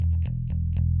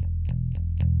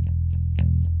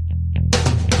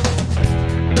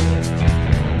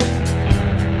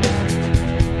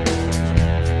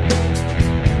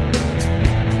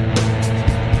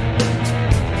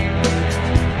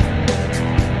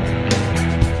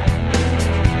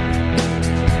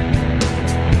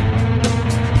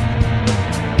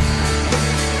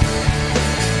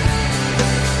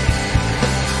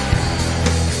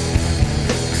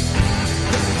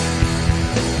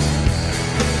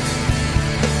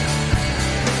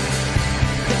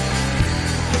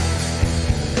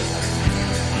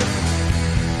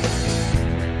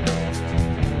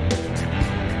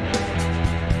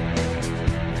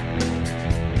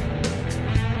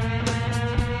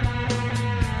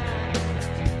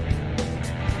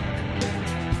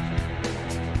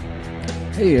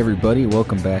Hey everybody,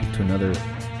 welcome back to another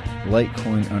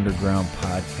Litecoin Underground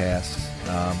podcast.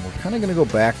 We're kind of going to go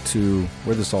back to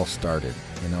where this all started.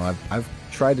 You know, I've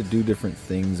tried to do different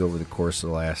things over the course of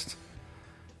the last,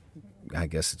 I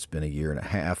guess it's been a year and a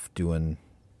half, doing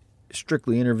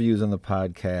strictly interviews on the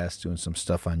podcast, doing some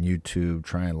stuff on YouTube,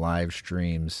 trying live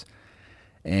streams.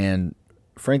 And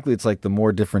frankly, it's like the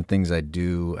more different things I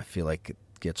do, I feel like it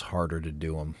gets harder to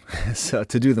do them, so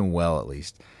to do them well at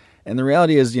least. And the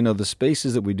reality is, you know, the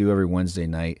spaces that we do every Wednesday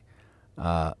night,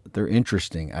 they're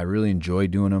interesting. I really enjoy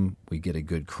doing them. We get a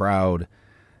good crowd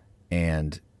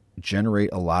and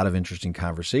generate a lot of interesting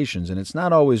conversations. And it's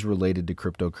not always related to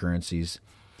cryptocurrencies,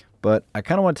 but I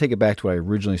kind of want to take it back to what I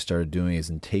originally started doing, is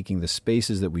in taking the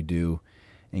spaces that we do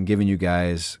and giving you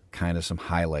guys kind of some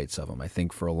highlights of them. I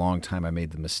think for a long time I made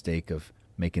the mistake of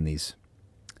making these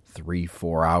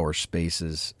 3-4 hour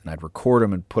spaces, and I'd record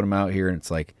them and put them out here, and it's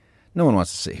like, no one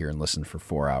wants to sit here and listen for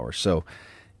 4 hours. So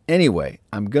anyway,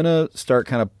 I'm going to start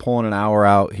kind of pulling an hour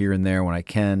out here and there when I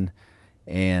can,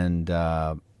 and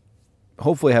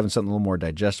hopefully having something a little more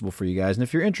digestible for you guys. And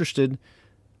if you're interested,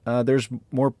 there's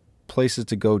more places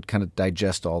to go kind of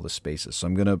digest all the spaces. So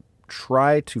I'm going to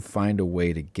try to find a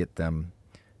way to get them.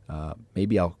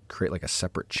 Maybe I'll create like a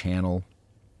separate channel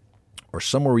or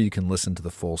somewhere where you can listen to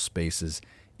the full spaces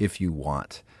if you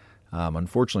want.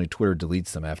 Unfortunately, Twitter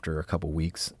deletes them after a couple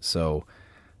weeks, so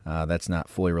that's not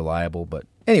fully reliable. But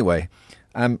anyway,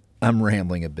 I'm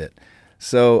rambling a bit.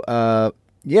 So I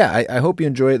hope you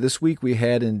enjoy it. This week we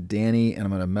had in Danny, and I'm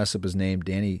going to mess up his name,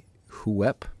 Danny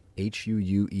Huuep,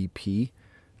 Huuep.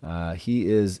 He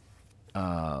is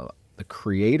the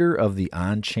creator of the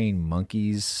On-Chain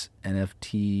Monkeys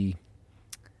NFT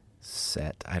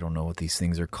set. I don't know what these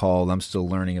things are called. I'm still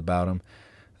learning about them.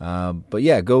 But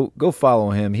yeah, go follow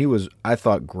him. He was, I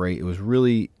thought, great. It was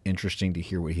really interesting to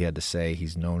hear what he had to say.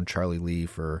 He's known Charlie Lee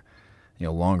for,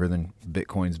 longer than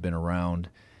Bitcoin's been around.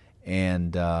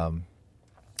 And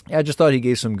I just thought he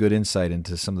gave some good insight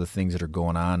into some of the things that are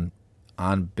going on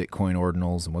Bitcoin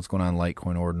Ordinals and what's going on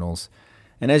Litecoin Ordinals.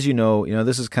 And as you know,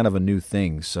 this is kind of a new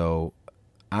thing. So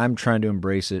I'm trying to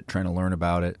embrace it, trying to learn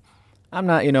about it. I'm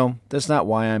not, that's not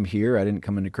why I'm here. I didn't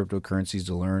come into cryptocurrencies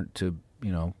to learn to,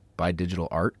 buy digital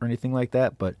art or anything like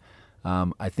that, but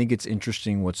I think it's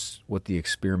interesting what the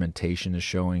experimentation is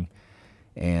showing,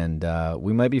 and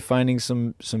we might be finding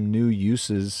some new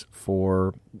uses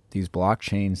for these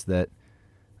blockchains that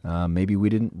maybe we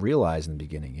didn't realize in the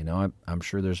beginning. I'm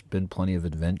sure there's been plenty of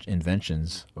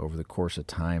inventions over the course of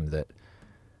time that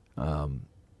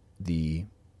the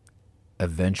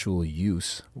eventual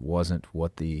use wasn't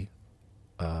what the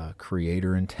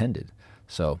creator intended.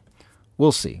 So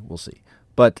we'll see.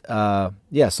 But,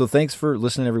 so thanks for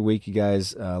listening every week, you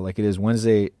guys. Like it is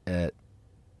Wednesday at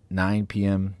 9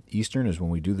 p.m. Eastern is when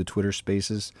we do the Twitter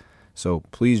Spaces. So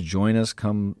please join us.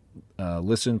 Come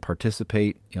listen,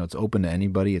 participate. It's open to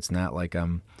anybody. It's not like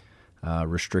I'm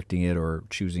restricting it or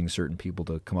choosing certain people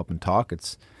to come up and talk.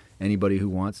 It's anybody who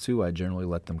wants to. I generally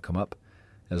let them come up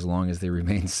as long as they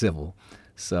remain civil.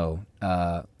 So,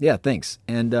 thanks.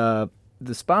 And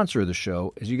the sponsor of the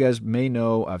show, as you guys may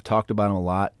know, I've talked about them a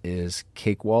lot, is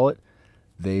Cake Wallet.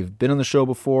 They've been on the show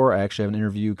before. I actually have an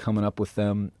interview coming up with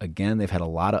them. Again, they've had a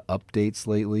lot of updates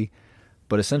lately.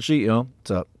 But essentially, it's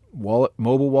a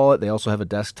mobile wallet. They also have a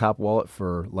desktop wallet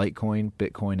for Litecoin,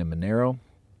 Bitcoin, and Monero.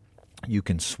 You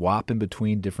can swap in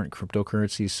between different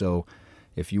cryptocurrencies. So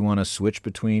if you want to switch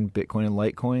between Bitcoin and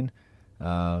Litecoin,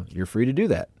 you're free to do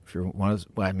that. If you want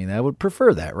to, I would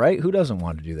prefer that, right? Who doesn't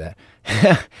want to do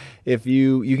that? If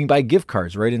you can buy gift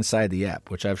cards right inside the app,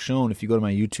 which I've shown. If you go to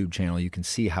my YouTube channel, you can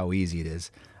see how easy it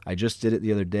is. I just did it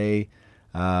the other day.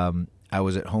 I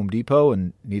was at Home Depot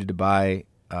and needed to buy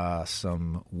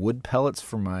some wood pellets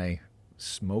for my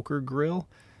smoker grill.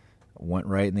 Went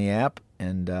right in the app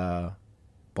and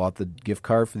bought the gift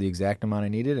card for the exact amount I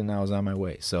needed, and I was on my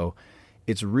way. So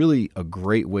it's really a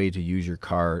great way to use your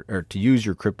card or to use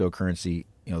your cryptocurrency.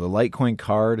 The Litecoin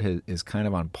card is kind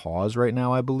of on pause right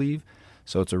now, I believe.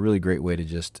 So it's a really great way to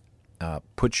just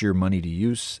put your money to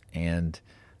use. And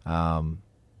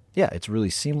it's really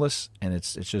seamless, and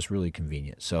it's just really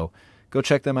convenient. So go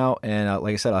check them out. And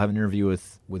like I said, I'll have an interview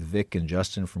with Vic and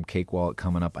Justin from Cake Wallet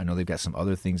coming up. I know they've got some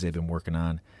other things they've been working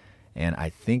on, and I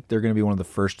think they're going to be one of the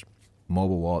first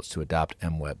mobile wallets to adopt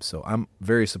MWeb. So I'm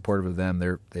very supportive of them.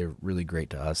 They're really great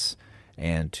to us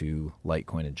and to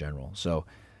Litecoin in general. So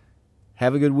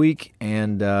have a good week,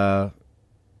 and I'll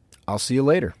see you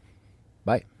later.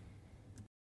 Bye.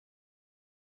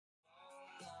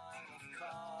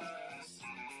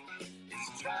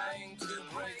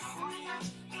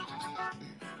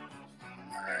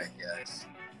 All right, guys.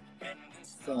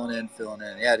 Filling in.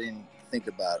 Yeah, I didn't think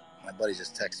about, my buddy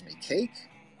just texted me cake,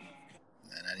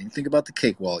 and I didn't think about the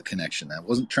cake wallet connection. I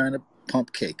wasn't trying to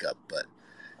pump cake up, but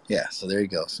yeah, so there you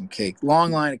go, some cake.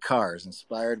 Long line of cars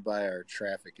inspired by our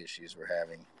traffic issues we're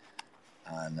having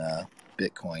on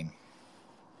Bitcoin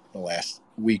the last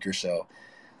week or so.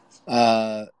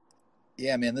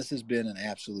 Yeah, man, this has been an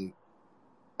absolute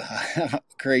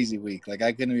crazy week. Like,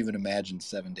 I couldn't even imagine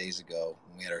 7 days ago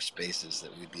when we had our spaces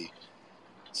that we'd be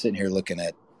sitting here looking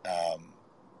at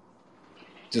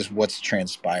just what's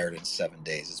transpired in 7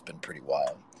 days. It's been pretty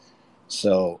wild.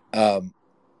 So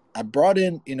I brought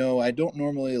in, I don't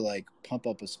normally like pump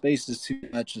up a spaces too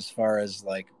much as far as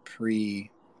like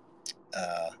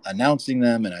announcing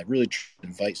them, and I really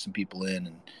invite some people in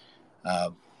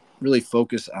and really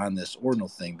focus on this ordinal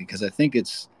thing, because I think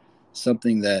it's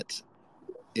something that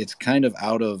it's kind of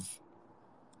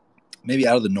maybe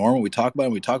out of the normal. We talk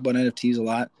about NFTs a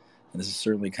lot, and this has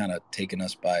certainly kind of taken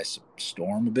us by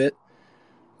storm a bit.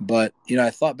 But I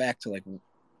thought back to like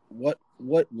what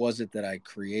was it that I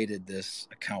created this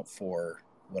account for?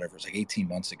 Whatever, it was like 18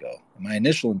 months ago. And my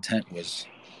initial intent was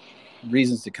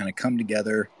reasons to kind of come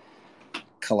together,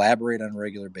 collaborate on a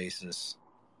regular basis,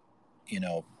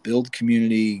 build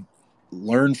community,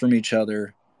 learn from each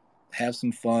other, have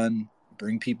some fun,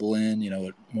 bring people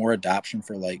in, more adoption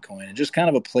for Litecoin, and just kind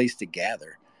of a place to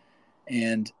gather.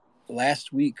 And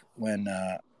last week when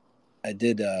I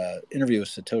did an interview with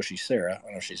Satoshi Sarah, I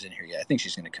don't know if she's in here yet. I think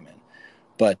she's going to come in.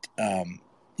 But,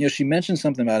 she mentioned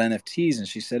something about NFTs, and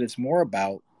she said it's more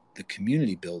about the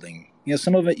community building.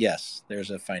 Some of it, yes, there's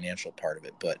a financial part of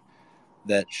it, but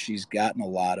that she's gotten a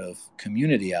lot of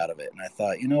community out of it. And I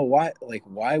thought,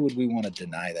 why would we want to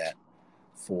deny that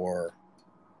for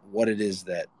what it is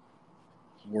that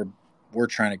we're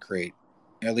trying to create?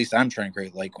 At least I'm trying to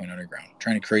create Litecoin Underground,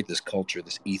 trying to create this culture,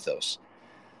 this ethos.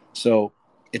 So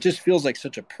it just feels like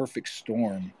such a perfect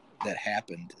storm that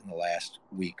happened in the last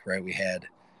week, right? We had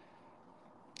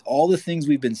all the things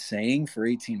we've been saying for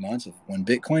 18 months of when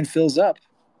Bitcoin fills up,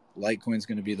 Litecoin's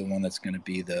going to be the one that's going to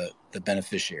be the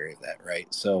beneficiary of that,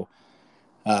 right? So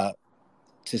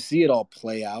to see it all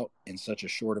play out in such a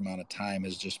short amount of time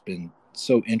has just been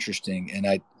so interesting. And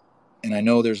I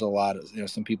know there's a lot of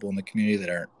some people in the community that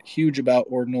aren't huge about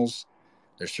ordinals.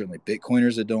 There's certainly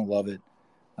Bitcoiners that don't love it,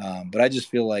 but I just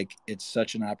feel like it's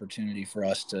such an opportunity for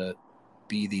us to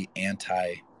be the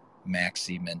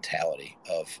anti-maxi mentality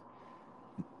of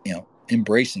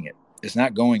embracing it. It's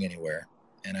not going anywhere,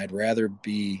 and I'd rather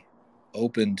be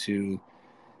open to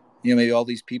maybe all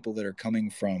these people that are coming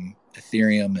from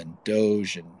Ethereum and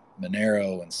Doge and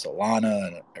Monero and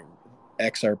Solana and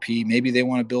XRP. Maybe they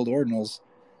want to build ordinals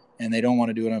and they don't want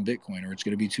to do it on Bitcoin, or it's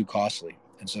going to be too costly.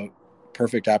 And so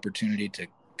perfect opportunity to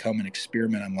come and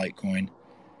experiment on Litecoin.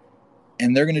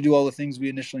 And they're going to do all the things we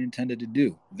initially intended to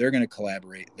do. They're going to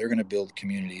collaborate. They're going to build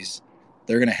communities.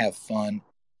 They're going to have fun.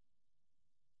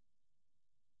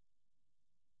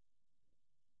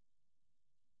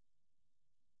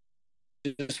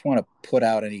 Just want to put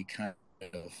out any kind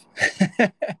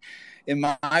of in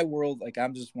my world, like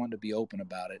I'm just wanting to be open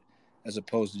about it, as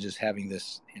opposed to just having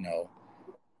this,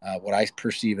 what I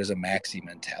perceive as a maxi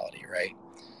mentality, right?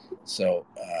 So,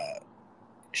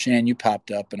 Shan, you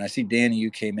popped up, and I see Danny, you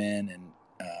came in, and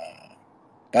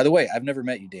by the way, I've never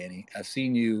met you, Danny. I've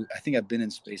seen you. I think I've been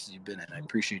in spaces you've been in. I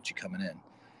appreciate you coming in,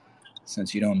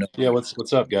 since you don't know. Yeah,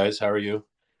 what's up, guys? How are you?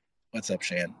 What's up,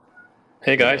 Shan?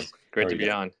 Hey Good, guys, man. great How are to you be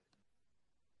doing? on.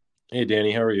 Hey,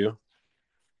 Danny, how are you?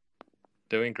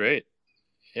 Doing great.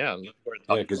 Yeah, looking forward to Yeah,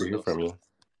 talking good to hear about from you.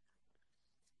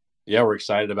 Yeah, we're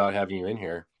excited about having you in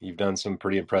here. You've done some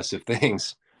pretty impressive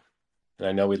things, and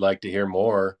I know we'd like to hear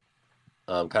more.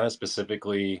 Kind of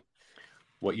specifically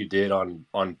what you did on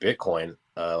Bitcoin,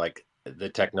 like the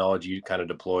technology you kind of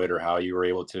deployed, or how you were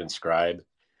able to inscribe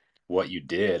what you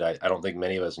did. I don't think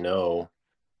many of us know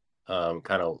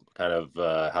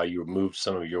how you moved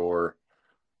some of your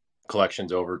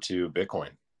collections over to Bitcoin.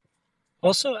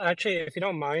 Also, actually, if you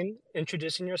don't mind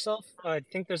introducing yourself, I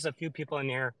think there's a few people in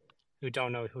here who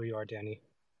don't know who you are, Danny.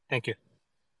 Thank you.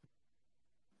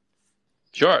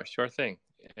 Sure thing.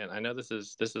 And I know this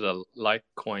is a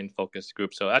Litecoin focused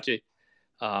group. So actually,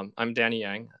 I'm Danny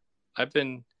Yang. I've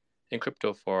been in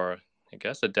crypto for I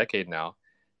guess a decade now,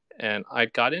 and I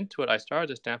got into it. I started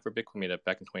the Stanford Bitcoin meetup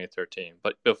back in 2013.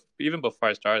 But even before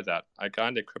I started that, I got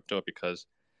into crypto because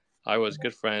I was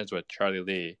good friends with Charlie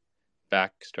Lee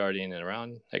back starting in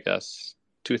around I guess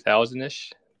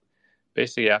 2000-ish.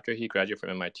 Basically, after he graduated from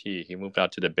MIT, he moved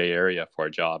out to the Bay Area for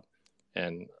a job.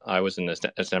 And I was in the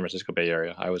San Francisco Bay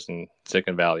Area. I was in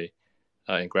Silicon Valley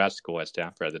in grad school at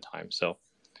Stanford at the time. So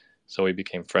we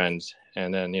became friends.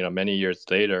 And then, many years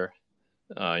later,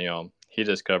 he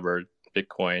discovered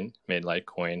Bitcoin, made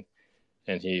Litecoin,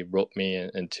 and he roped me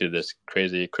into this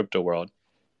crazy crypto world.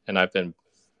 And I've been,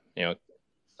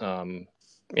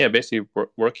 basically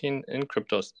working in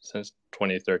crypto since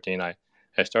 2013. I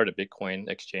started Bitcoin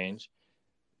exchange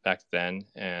back then,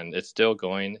 and it's still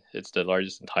going. It's the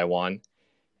largest in Taiwan.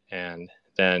 And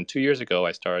then 2 years ago,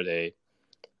 I started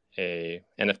a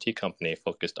NFT company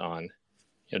focused on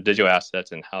digital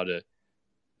assets and how to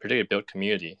particularly build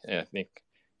community. And I think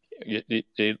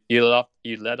you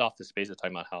led off the space of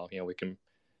talking about how we can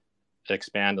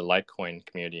expand the Litecoin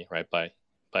community, right, by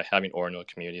having Ordinal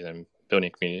communities and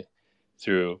building community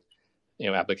through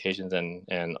applications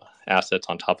and assets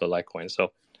on top of Litecoin.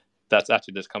 So that's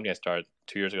actually this company I started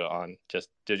 2 years ago on just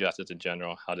digital assets in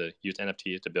general, how to use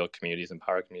NFTs to build communities,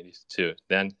 empower communities to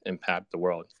then impact the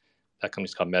world. That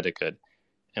company's called MetaGood.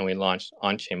 And we launched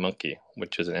On-Chain Monkey,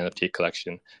 which is an NFT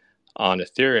collection. On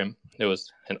Ethereum, it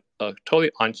was a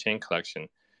totally on-chain collection.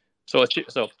 So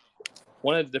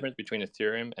one of the difference between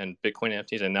Ethereum and Bitcoin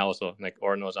NFTs, and now also like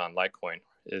Ordinals on Litecoin,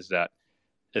 is that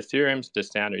Ethereum's the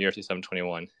standard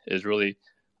ERC-721 is really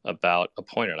about a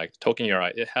pointer, like token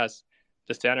URI.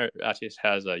 The standard actually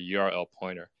has a URL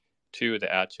pointer to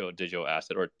the actual digital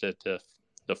asset or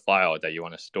the file that you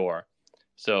want to store.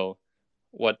 So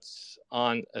what's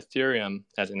on Ethereum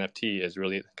as NFT is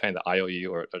really kind of the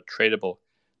IOU or a tradable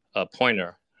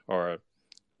pointer, or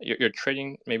you're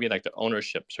trading maybe like the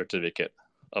ownership certificate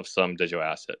of some digital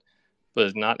asset, but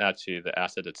it's not actually the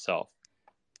asset itself.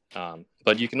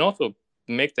 But you can also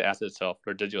make the asset itself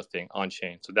or digital thing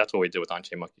on-chain. So that's what we did with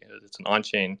On-Chain Monkey. It's an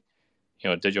on-chain,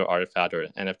 digital artifact or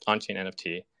on-chain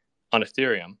NFT on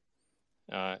Ethereum.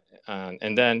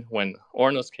 And then when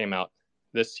Ordinals came out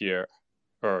this year,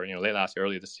 or late last year,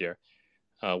 early this year,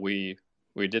 we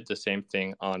did the same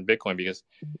thing on Bitcoin because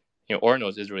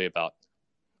Ordinals is really about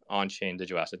on-chain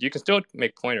digital assets. You can still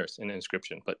make pointers in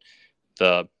inscription, but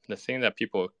the thing that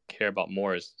people care about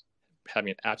more is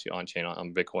having it actually on-chain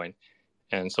on Bitcoin.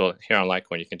 And so here on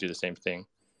Litecoin, you can do the same thing.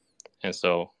 And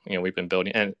so we've been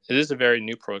building, and it is a very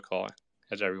new protocol,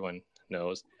 as everyone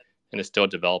knows, and it's still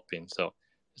developing. So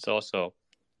it's also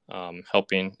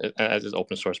helping as an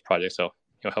open source project. So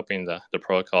helping the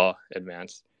protocol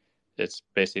advance. It's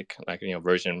basic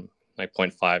version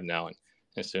 0.5 now,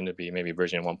 and soon to be maybe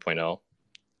version 1.0.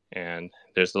 And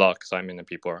there's a lot of excitement and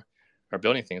people are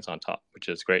building things on top, which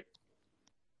is great.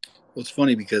 Well, it's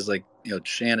funny because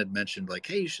Shan had mentioned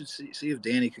hey, you should see if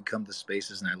Danny could come to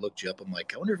Spaces, and I looked you up. I'm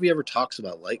like, I wonder if he ever talks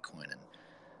about Litecoin, and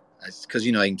because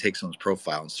I can take someone's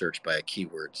profile and search by a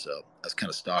keyword, so I was kind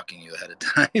of stalking you ahead of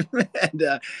time.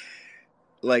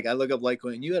 And I look up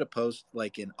Litecoin, and you had a post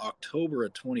in October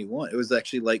of 21. It was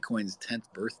actually Litecoin's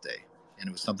 10th birthday, and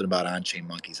it was something about on-chain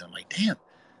monkeys. And I'm like, damn,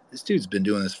 this dude's been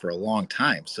doing this for a long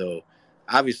time. So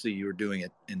obviously you were doing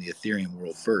it in the Ethereum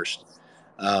world first.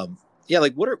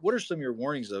 What are some of your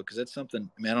warnings though? Because that's something.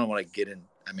 I don't want to get in.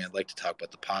 I'd like to talk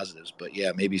about the positives, but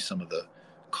maybe some of the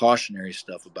cautionary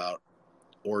stuff about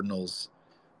Ordinals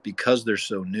because they're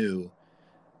so new.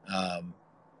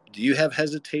 Do you have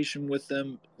hesitation with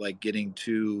them, getting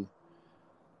too,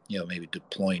 maybe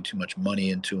deploying too much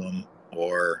money into them,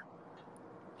 or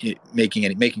making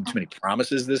too many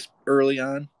promises this early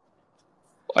on?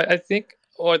 I think,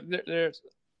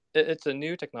 it's a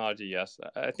new technology. Yes,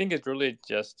 I think it's really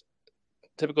just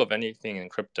typical of anything in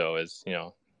crypto. Is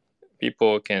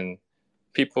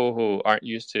people who aren't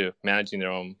used to managing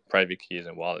their own private keys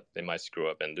and wallet, they might screw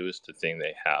up and lose the thing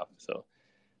they have. So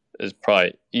it's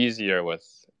probably easier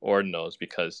with Ordinals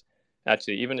because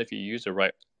actually, even if you use the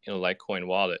right Litecoin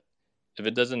wallet, if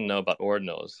it doesn't know about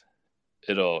Ordinals,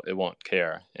 it won't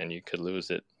care, and you could lose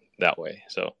it that way.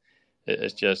 So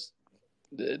it's just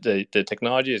the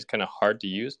technology is kind of hard to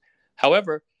use.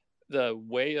 However, the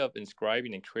way of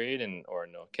inscribing and creating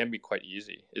Ordinal can be quite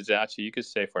easy. It's actually, you could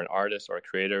say, for an artist or a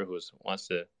creator who wants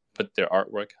to put their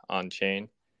artwork on chain,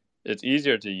 it's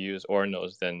easier to use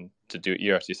Ordinals than to do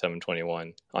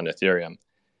ERC-721 on Ethereum.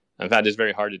 In fact, it's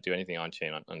very hard to do anything on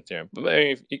chain on Ethereum. But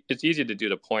it's easy to do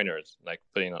the pointers, like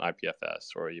putting on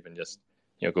IPFS or even just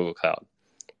Google Cloud.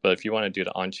 But if you want to do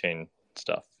the on-chain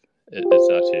stuff, it's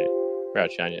actually rather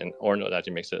challenging, and Ordinals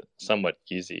actually makes it somewhat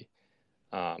easy.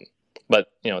 But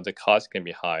the cost can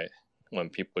be high when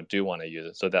people do want to use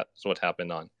it. So that's what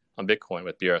happened on Bitcoin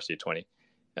with BRC20.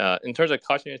 In terms of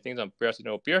cautionary things on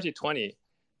BRC20, BRC20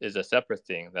 is a separate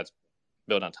thing that's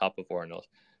built on top of Ordinals.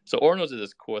 So Ordinals is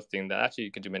this cool thing that actually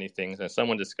you can do many things. And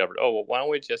someone discovered, why don't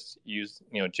we just use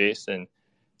JSON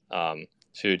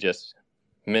to just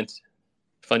mint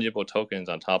fungible tokens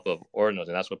on top of Ordinals,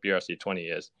 and that's what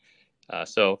BRC20 is.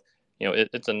 So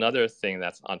it's another thing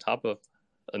that's on top of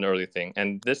an early thing.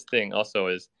 And this thing also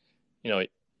is,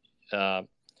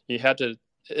 you had to.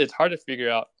 It's hard to figure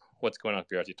out what's going on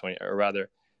with BRC20, or rather,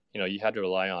 you had to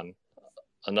rely on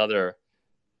another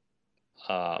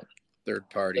third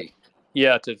party.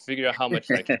 Yeah, to figure out how much,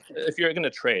 like, if you're going to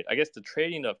trade, I guess the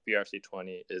trading of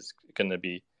BRC20 is going to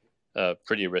be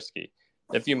pretty risky.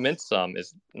 If you mint some,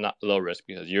 it's not low risk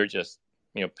because you're just,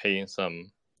 paying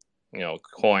some,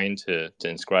 coin to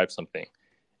inscribe something,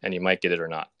 and you might get it or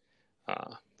not.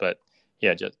 But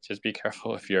yeah, just be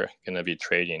careful if you're going to be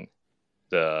trading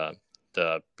the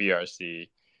BRC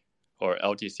or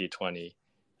LTC20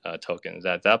 tokens.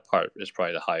 That part is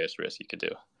probably the highest risk you could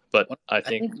do. But I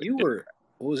think you were.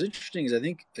 What was interesting is I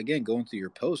think, again, going through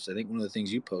your post, I think one of the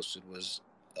things you posted was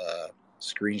a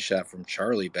screenshot from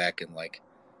Charlie back in like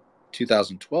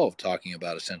 2012 talking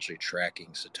about essentially tracking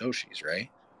Satoshis, right?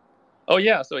 Oh,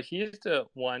 yeah. So he's the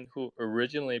one who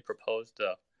originally proposed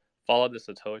to follow the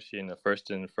Satoshi in the first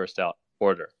in, first out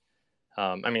order.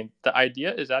 I mean, the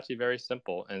idea is actually very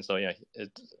simple. And so, yeah,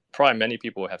 it's probably many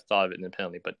people have thought of it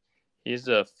independently, but he's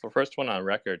the first one on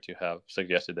record to have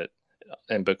suggested it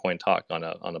in Bitcoin Talk on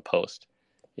a post.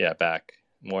 Yeah, back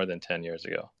more than 10 years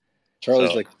ago.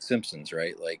 Charlie's like The Simpsons,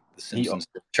 right? Like The Simpsons.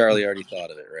 Charlie already thought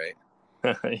of it, right?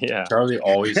 Yeah. Charlie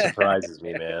always surprises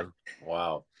me, man.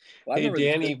 Wow. Well, hey,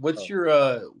 Danny, what's your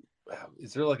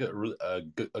is there like a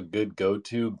good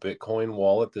go-to Bitcoin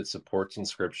wallet that supports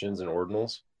inscriptions and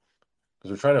ordinals?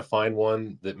 Because we're trying to find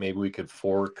one that maybe we could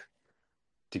fork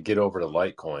to get over to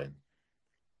Litecoin.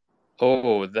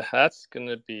 Oh, that's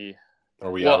gonna be.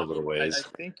 Are we out a little ways?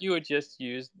 I think you would just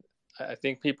use. I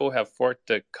think people have forked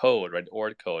the code, right,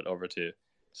 ORD code, over to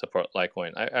support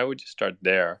Litecoin. I would just start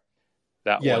there.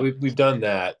 We've done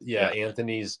that. Yeah,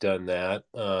 Anthony's done that.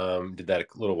 Did that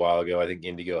a little while ago. I think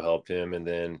Indigo helped him, and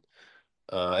then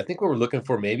I think what we're looking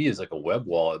for maybe is like a web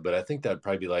wallet, but I think that'd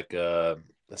probably be like is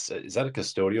that a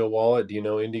custodial wallet? Do you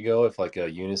know, Indigo, if like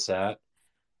a Unisat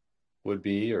would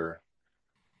be, or?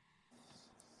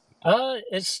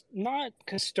 It's not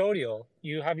custodial.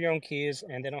 You have your own keys,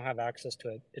 and they don't have access to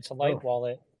it. It's a Lite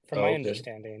wallet, from my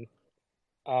understanding.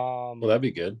 Well, that'd be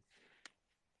good.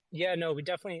 Yeah, no, we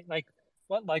definitely like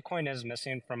what Litecoin is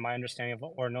missing, from my understanding of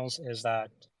Ordinals, is that,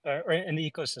 or in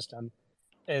the ecosystem,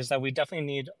 is that we definitely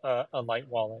need a Lite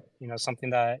wallet.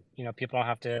 Something that people don't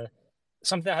have to,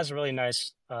 something that has a really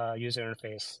nice user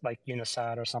interface, like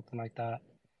Unisat or something like that.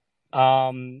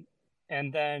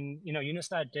 And then,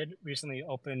 Unisat did recently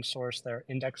open source their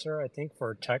indexer, I think,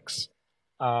 for text.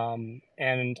 And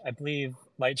I believe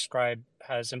LiteScribe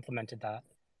has implemented that.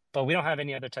 But we don't have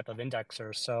any other type of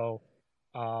indexer. So,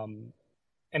 I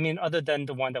mean, other than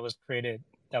the one that was created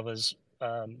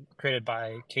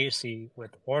by Casey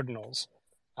with Ordinals.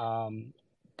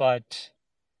 But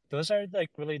those are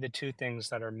like really the two things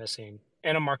that are missing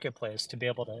in a marketplace to be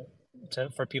able to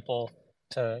for people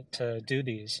to do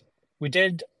these. We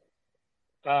did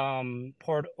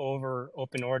port over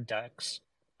OpenORD DEX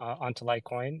onto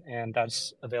Litecoin, and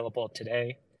that's available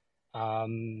today.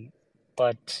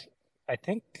 But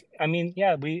I mean,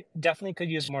 yeah, we definitely could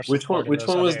use more support. Which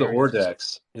one was the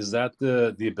Ordex? Is that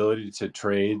the ability to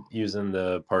trade using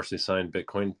the partially signed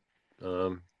Bitcoin?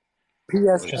 PSLTs.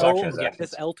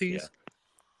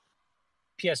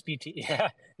 PSBT,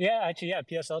 actually,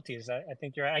 PSLTs. I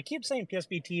think you're right. I keep saying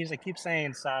PSBTs. I keep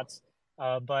saying SATs.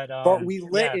 But we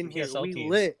lit in here. PSLTs. We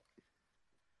lit.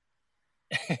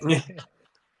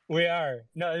 We are.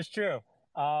 No, it's true.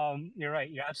 You're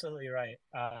right. You're absolutely right.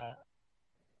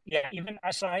 Even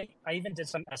I even did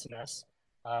some SNS,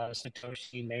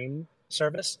 Satoshi name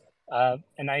service,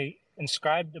 and I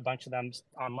inscribed a bunch of them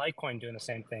on Litecoin doing the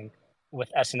same thing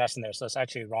with SNS in there. So it's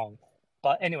actually wrong.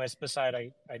 But anyways,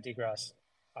 I digress.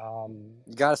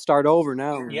 You got to start over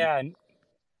now. Yeah,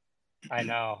 I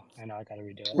know. I got to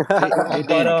redo it. Hey,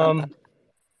 Danny,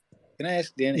 can I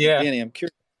ask Danny? Yeah. Danny, I'm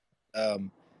curious. Do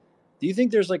you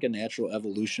think there's like a natural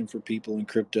evolution for people in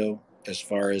crypto, as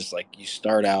far as like you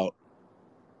start out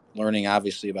learning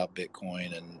obviously about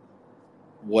Bitcoin and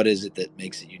what is it that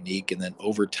makes it unique, and then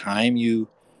over time you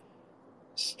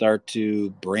start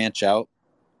to branch out?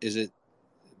 Is it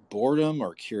boredom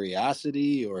or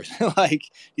curiosity, or is it like,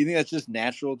 you think that's just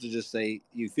natural to just say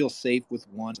you feel safe with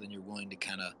one, then you're willing to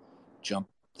kind of go to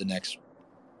the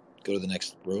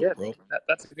next rope?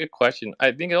 That's a good question.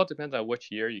 I think it all depends on which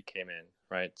year you came in,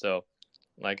 right? So,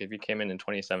 like if you came in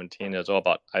 2017, it was all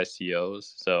about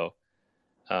ICOs. So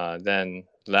then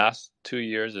last 2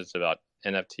 years it's about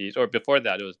NFTs, or before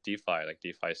that it was DeFi, like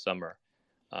DeFi Summer.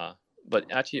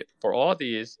 But actually, for all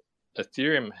these,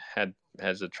 Ethereum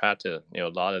has attracted a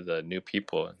lot of the new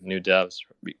people, new devs,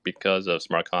 because of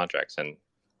smart contracts and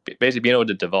basically being able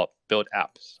to build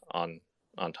apps on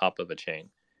top of a chain.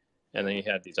 And then you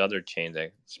had these other chains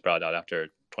that sprouted out after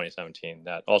 2017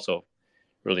 that also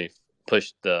really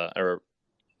pushed or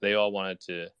they all wanted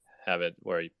to have it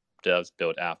where devs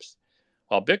build apps.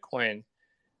 While Bitcoin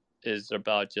is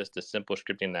about just a simple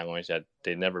scripting language that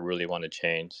they never really want to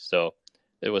change. So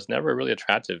it was never really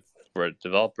attractive for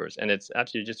developers. And it's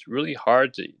actually just really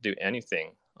hard to do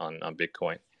anything on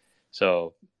Bitcoin.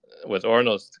 So with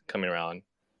Ordinals coming around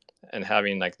and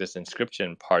having like this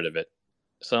inscription part of it,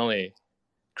 suddenly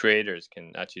creators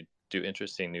can actually do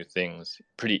interesting new things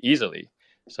pretty easily.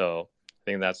 So I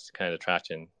think that's kind of the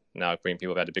traction now, bringing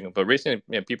people back to Bitcoin. But recently,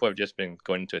 people have just been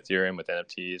going into Ethereum with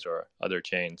NFTs or other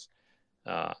chains.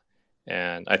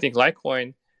 And I think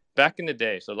Litecoin, back in the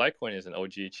day, so Litecoin is an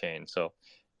OG chain. So,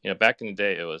 back in the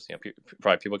day, it was,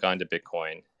 probably people got into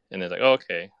Bitcoin and they're like, oh,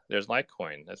 okay, there's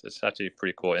Litecoin. It's actually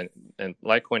pretty cool. And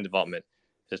Litecoin development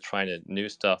is trying to new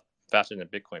stuff faster than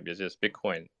Bitcoin because just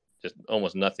Bitcoin, just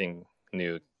almost nothing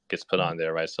new gets put on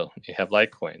there, right? So you have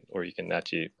Litecoin where you can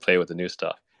actually play with the new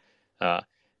stuff.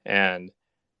 And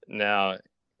now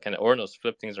kind of Ordinals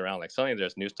flip things around. Like suddenly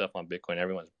there's new stuff on Bitcoin.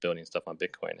 Everyone's building stuff on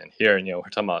Bitcoin. And here, we're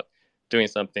talking about doing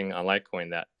something on Litecoin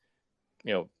that,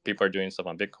 people are doing stuff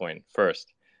on Bitcoin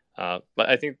first. But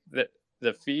I think that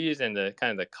the fees and the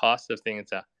kind of the cost of things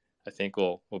that I think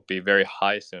will be very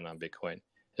high soon on Bitcoin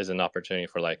is an opportunity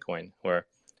for Litecoin where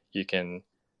you can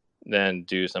then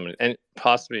do something and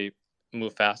possibly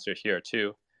move faster here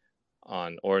too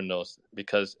on Ordinals,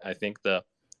 because I think the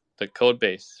code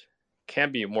base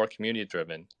can be more community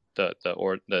driven. The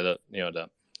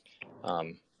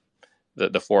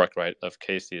fork, right, of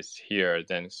Casey's here,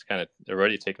 then it's kind of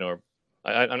already taken over.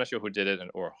 I'm not sure who did it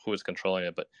or who is controlling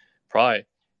it, but probably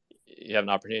you have an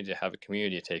opportunity to have a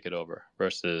community take it over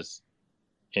versus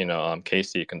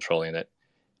Casey controlling it,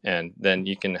 and then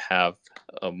you can have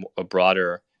a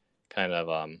broader kind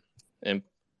of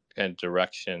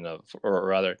direction of, or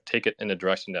rather take it in the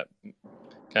direction that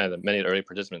kind of many of the early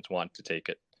participants want to take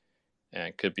it,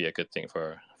 and could be a good thing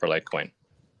for Litecoin.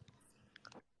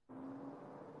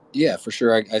 Yeah, for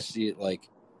sure. I see it like,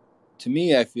 to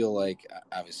me, I feel like,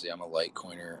 obviously I'm a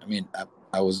Litecoiner. I mean, I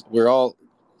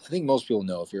think most people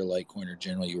know if you're a Litecoiner,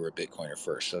 generally you were a Bitcoiner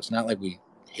first. So it's not like we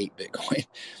hate Bitcoin.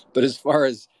 But as far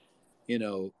as,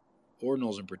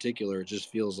 Ordinals in particular, it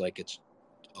just feels like it's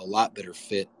a lot better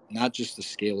fit, not just the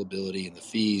scalability and the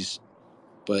fees,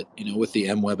 but, with the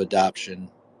MWeb adoption,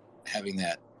 having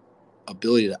that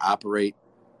ability to operate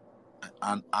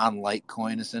on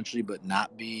Litecoin essentially, but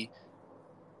not be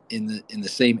in the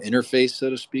same interface, so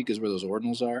to speak, as where those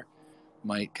Ordinals are,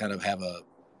 might kind of have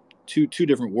two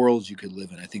different worlds you could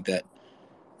live in. I think that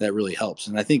really helps.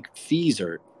 And I think fees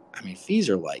are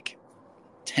like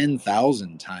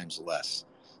 10,000 times less.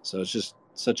 So it's just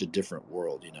such a different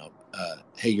world,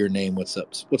 hey, your name, what's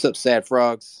up, Sad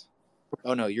Frogs?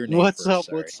 Oh no, your name What's first, up?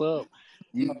 sorry. What's up?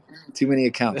 Too many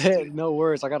accounts. Hey, no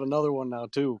worries. I got another one now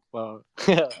too. But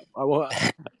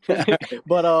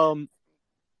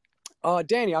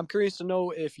Danny, I'm curious to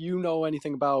know if you know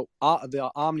anything about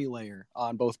the Omni layer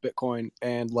on both Bitcoin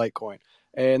and Litecoin.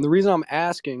 And the reason I'm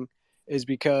asking is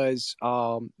because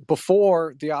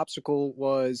before, the obstacle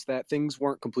was that things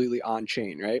weren't completely on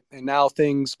chain, right? And now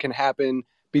things can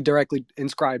be directly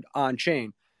inscribed on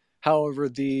chain. However,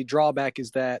 the drawback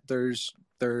is that there's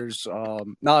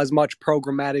not as much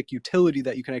programmatic utility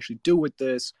that you can actually do with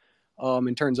this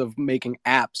in terms of making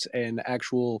apps and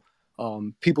actual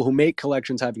people who make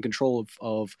collections having control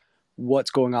of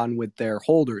what's going on with their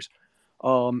holders.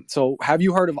 So have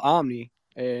you heard of Omni?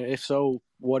 And if so,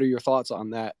 what are your thoughts on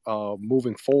that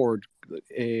moving forward,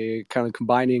 kind of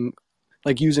combining,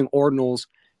 like using Ordinals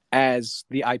as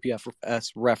the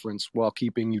IPFS reference while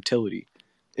keeping utility,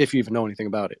 if you even know anything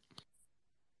about it?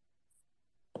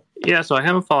 Yeah, so I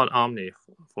haven't followed Omni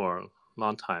for a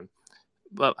long time,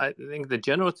 but I think the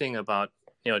general thing about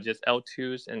just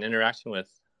L2s and interaction with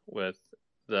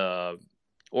the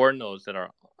Ordinals that are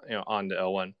on the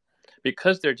L1,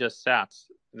 because they're just Sats,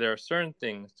 there are certain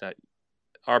things that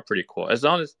are pretty cool. As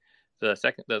long as the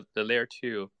layer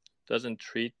 2 doesn't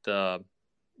treat the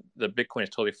Bitcoin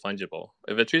as totally fungible.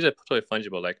 If it treats it totally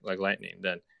fungible like Lightning,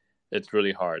 then it's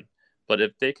really hard. But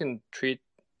if they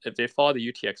follow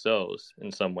the UTXOs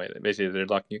in some way, basically they're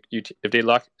locking if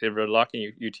they're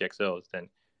locking UTXOs, then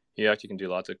you actually can do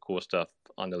lots of cool stuff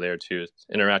on the layer 2,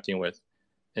 interacting with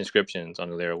inscriptions on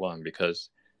the layer 1, because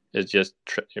it's just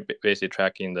basically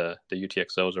tracking the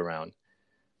UTXOs around.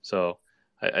 So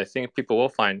I think people will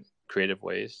find creative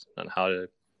ways on how to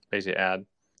basically add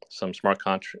some smart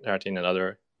contracting and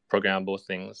other programmable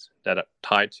things that are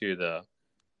tied to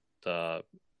the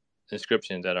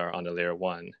inscriptions that are on the layer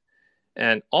 1.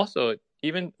 And also,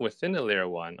 even within the layer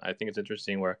 1, I think it's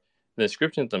interesting where the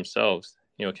inscriptions themselves,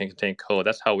 can contain code.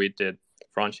 That's how we did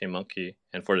for On-Chain Monkey,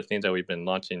 and for the things that we've been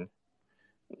launching,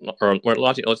 or we're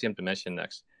launching OCM Dimension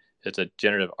next. It's a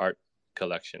generative art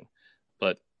collection,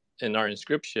 but in our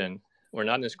inscription, we're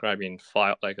not inscribing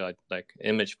file like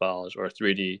image files or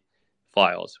 3D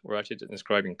files. We're actually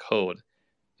inscribing code.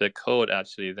 The code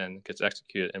actually then gets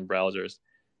executed in browsers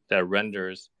that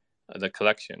renders the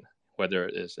collection, whether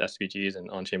it is SVGs in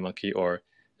On-Chain Monkey or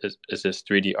is this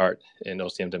 3D art in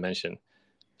OCM Dimension.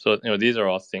 So these are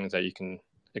all things that you can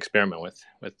experiment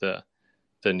with the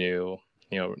new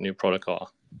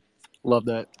protocol. Love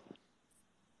that.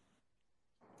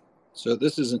 So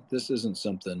this isn't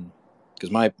something,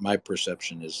 because my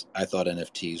perception is I thought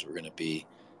NFTs were going to be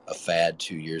a fad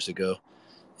 2 years ago,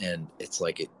 and it's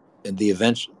like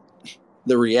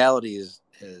the reality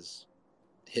has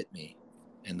hit me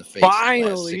in the face in the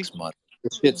last 6 months.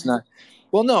 It's not,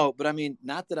 well, no, but I mean,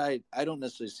 not that I don't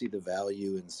necessarily see the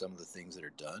value in some of the things that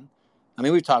are done. I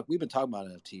mean, we've been talking about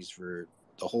NFTs for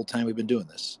the whole time we've been doing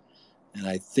this, and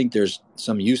I think there's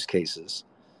some use cases.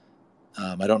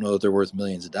 I don't know if they're worth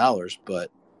millions of dollars,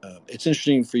 but it's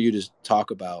interesting for you to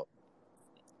talk about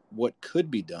what could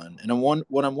be done. And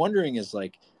what I'm wondering is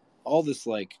like all this,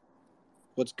 like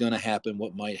what's going to happen,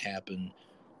 what might happen,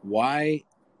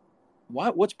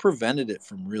 what's prevented it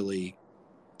from really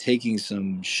taking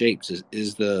some shapes?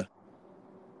 Is the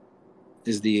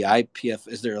IPF,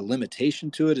 is there a limitation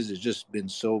to it? Has it just been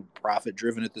so profit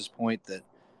driven at this point that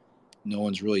no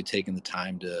one's really taken the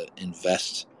time to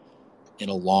invest in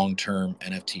a long-term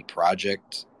NFT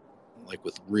project, like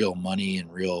with real money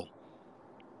and real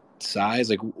size?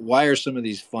 Like, why are some of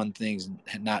these fun things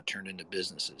not turned into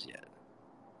businesses yet?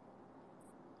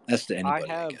 That's to anybody,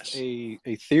 I guess.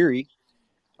 a theory,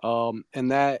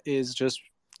 and that is just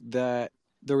that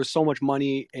there was so much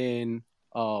money in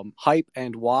hype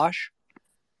and wash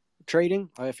trading.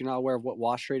 If you're not aware of what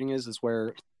wash trading is, it's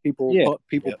where people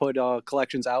put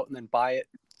collections out and then buy it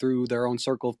through their own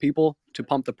circle of people to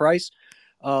pump the price.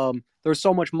 There's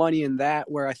so much money in that,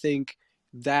 where I think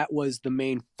that was the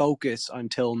main focus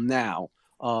until now,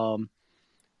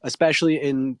 especially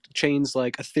in chains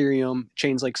like Ethereum,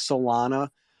 chains like Solana.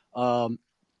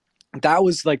 That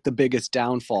was like the biggest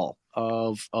downfall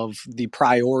of the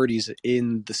priorities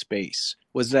in the space,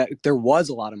 was that there was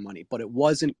a lot of money, but it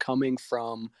wasn't coming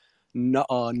from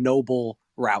noble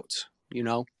routes.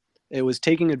 It was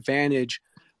taking advantage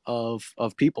of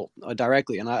people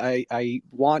directly. And I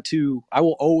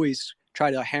will always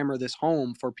try to hammer this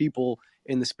home for people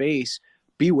in the space.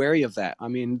 Be wary of that. I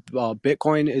mean,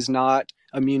 Bitcoin is not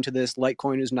immune to this.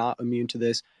 Litecoin is not immune to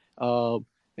this.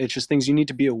 It's just things you need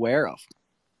to be aware of.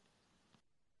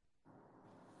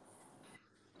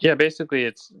 Yeah, basically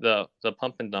it's the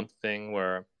pump and dump thing,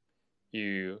 where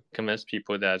you convince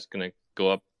people that it's going to go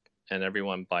up and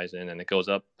everyone buys in and it goes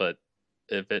up. But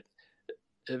if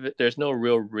there's no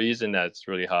real reason that it's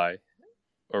really high,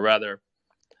 or rather,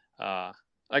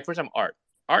 like for example, art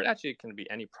actually can be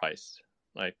any price.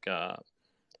 Like,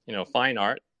 fine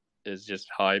art is just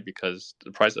high because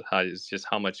the price is high is just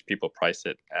how much people price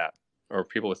it at, or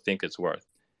people think it's worth.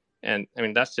 And I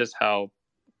mean, that's just how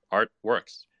art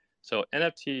works. So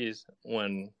NFTs,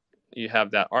 when you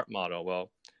have that art model,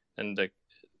 well, and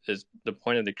is the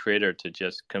point of the creator to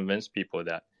just convince people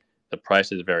that the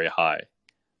price is very high.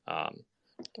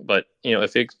 But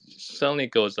if it suddenly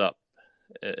goes up,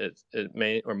 it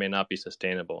may or may not be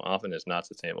sustainable. Often it's not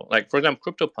sustainable. Like for example,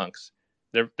 CryptoPunks,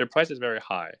 their price is very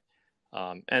high,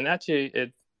 and actually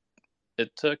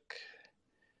it took,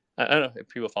 I don't know if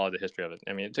people follow the history of it.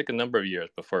 I mean, it took a number of years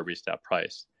before it reached that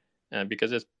price, and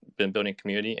because it's been building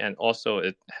community, and also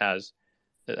it has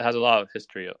a lot of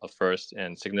history of first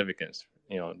and significance.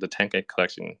 The 10K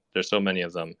collection, there's so many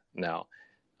of them now,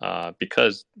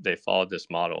 because they followed this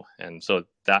model, and so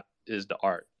that is the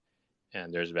art,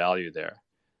 and there's value there.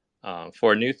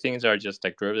 For new things that are just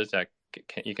like derivatives that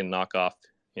you can knock off,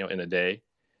 in a day,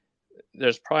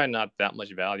 there's probably not that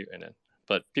much value in it.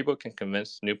 But people can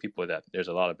convince new people that there's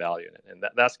a lot of value in it, and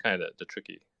that's kind of the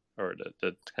tricky, or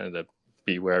the kind of the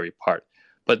be wary part.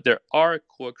 But there are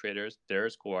cool creators.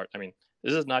 There's cool art. I mean,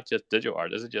 this is not just digital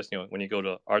art. This is just when you go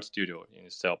to art studio, you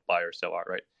buy or sell art,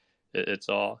 right? It's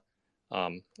all,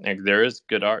 and there is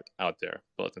good art out there,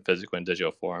 both in physical and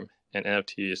digital form. And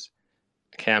NFTs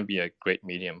can be a great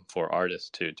medium for artists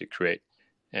to create.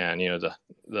 And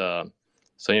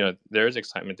so there's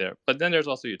excitement there. But then there's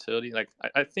also utility. Like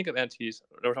I think of NFTs.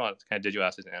 We're talking about kind of digital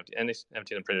assets and NFTs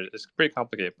and printers. It's pretty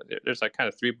complicated, but there's like kind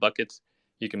of three buckets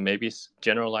you can maybe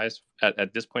generalize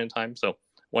at this point in time. So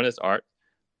one is art.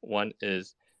 One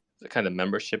is the kind of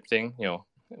membership thing,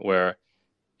 where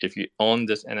if you own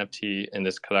this NFT in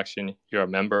this collection, you're a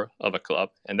member of a club.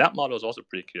 And that model is also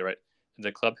pretty clear, right?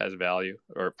 The club has value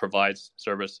or provides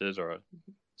services or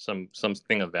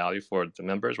something of value for the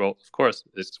members. Well, of course,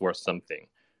 it's worth something.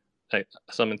 Like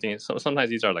sometimes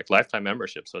these are like lifetime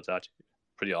memberships, so it's actually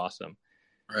pretty awesome.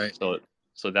 Right.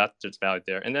 So that's just valid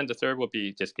there. And then the third would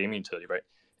be just gaming utility, right?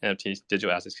 NFTs,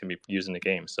 digital assets can be used in the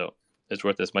game, so it's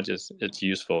worth as much as it's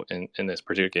useful in this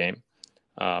particular game.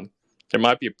 There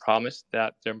might be a promise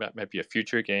that there might be a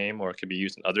future game or it could be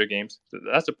used in other games.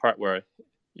 That's the part where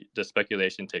the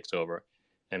speculation takes over,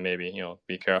 and maybe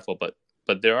be careful. But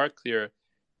there are clear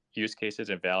use cases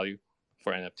and value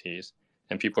for NFTs,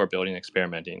 and people are building and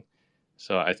experimenting.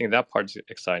 So I think that part's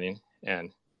exciting,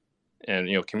 and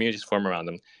communities form around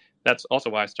them. That's also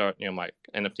why I start my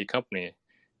NFT company,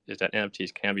 is that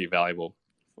NFTs can be valuable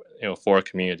for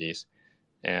communities,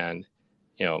 and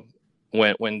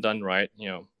when done right,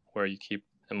 where you keep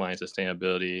in mind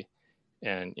sustainability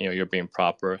and you're being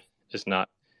proper, it's not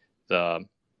the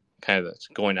kind of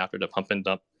going after the pump and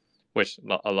dump, which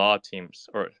a lot of teams,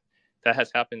 or that has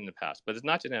happened in the past. But it's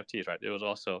not just NFTs, right? It was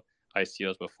also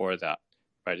ICOs before that,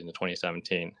 right, in the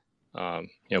 2017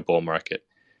 bull market.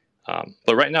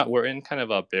 But right now we're in kind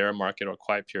of a bear market or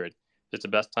quiet period. It's the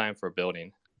best time for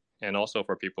building, and also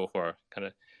for people who are kind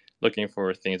of looking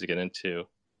for things to get into.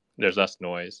 There's less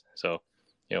noise, so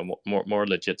more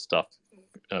legit stuff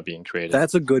being created.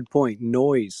 That's a good point.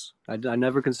 Noise. I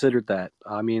never considered that.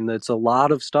 I mean, it's a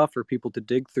lot of stuff for people to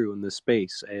dig through in this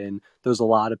space, and there's a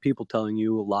lot of people telling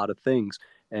you a lot of things,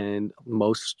 and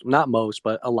not most,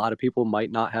 but a lot of people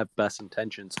might not have best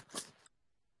intentions.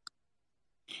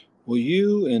 Well,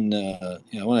 you and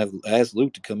I want to ask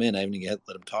Luke to come in. I haven't even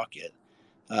let him talk yet.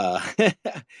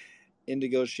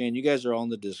 Indigo, Shane, you guys are all in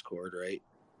the Discord, right?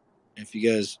 If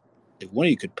one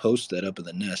of you could post that up in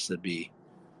the nest, that'd be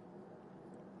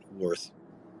worth.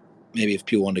 Maybe if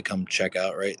people wanted to come check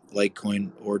out, right?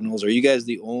 Litecoin Ordinals. Are you guys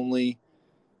the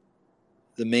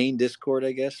main Discord,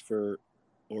 I guess, for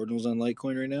Ordinals on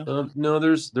Litecoin right now? No,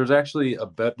 there's actually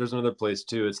there's another place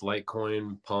too. It's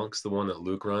Litecoin Punks, the one that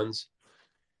Luke runs.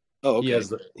 Oh, okay.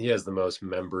 He has the most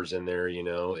members in there,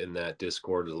 in that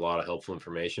Discord. There's a lot of helpful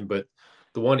information. But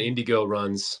the one Indigo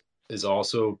runs is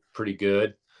also pretty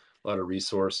good. A lot of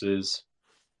resources.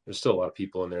 There's still a lot of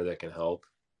people in there that can help.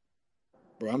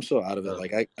 Bro, I'm so out of it.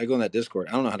 Like I go in that Discord.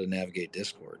 I don't know how to navigate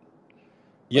Discord.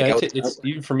 Yeah, it's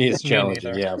even for me, it's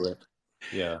challenging. Yeah, but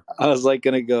yeah. I was like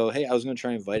gonna go, hey, I was gonna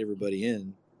try and invite everybody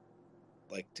in,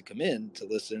 like to come in to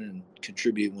listen and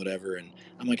contribute and whatever. And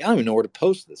I'm like, I don't even know where to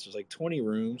post this. There's like 20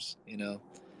 rooms,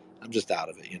 I'm just out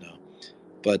of it,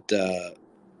 But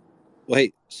well,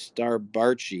 hey,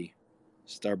 Starbarchi.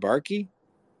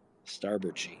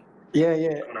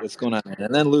 Yeah. What's going on, man?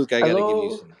 And then Luke, I gotta give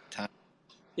you some time.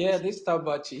 Yeah, this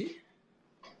Starbarchi.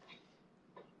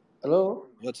 Hello.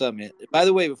 What's up, man? By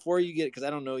the way, before you get, because I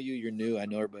don't know you, you're new. I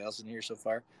know everybody else in here so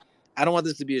far. I don't want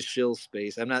this to be a shill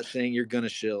space. I'm not saying you're gonna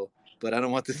shill, but I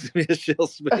don't want this to be a shill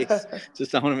space.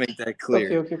 Just I want to make that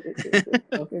clear.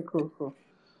 Okay, cool.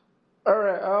 All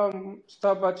right.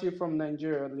 Starbarchi from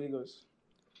Nigeria, Lagos.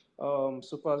 I'm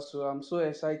so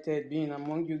excited being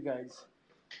among you guys.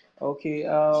 Okay.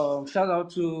 Shout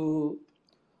out to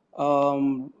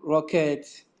Rocket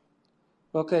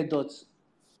dot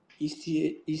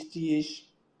ETH.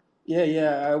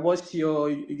 Yeah. I watched your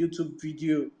YouTube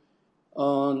video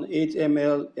on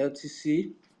 8ML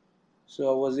LTC,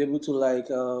 so I was able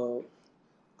to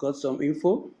got some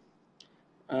info.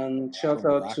 And shout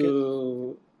out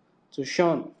to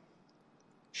Sean,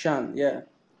 yeah,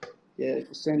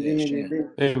 sending me the link.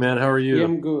 Hey man, how are you? Yeah,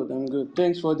 I'm good.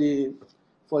 Thanks for the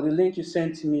link you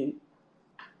sent me.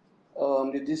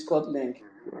 The Discord link.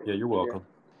 Yeah, you're welcome.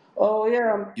 Oh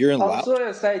yeah, You're in I'm Loud? so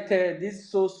excited. This is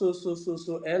so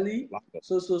early.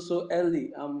 So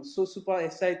early. I'm so super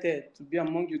excited to be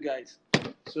among you guys.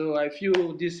 So I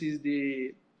feel this is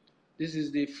the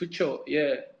future.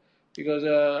 Yeah, because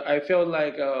I felt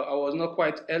like I was not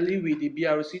quite early with the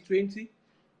BRC20.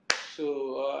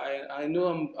 So I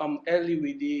know I'm early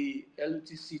with the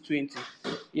LTC20.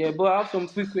 Yeah, but I have some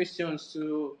quick questions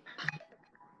to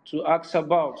ask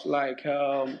about.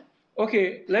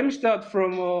 Okay, let me start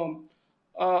from.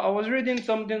 I was reading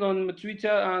something on Twitter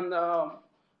and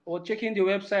or checking the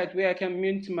website where I can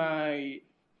mint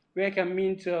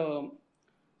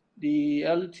the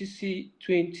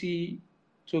LTC20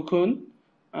 token,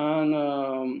 and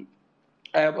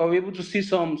I was able to see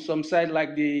some site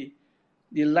like the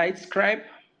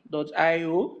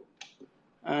Litescribe.io,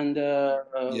 and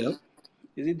Yep.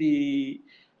 is it the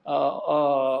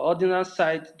Ordinals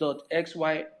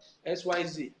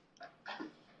site.xyz.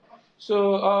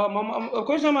 So a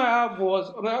question I have was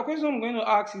a question I'm going to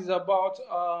ask is about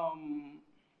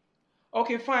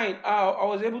okay, fine. I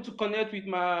was able to connect with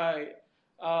my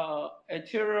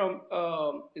Ethereum.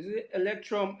 Is it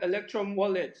Electrum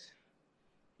wallet?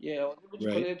 Yeah, I was able to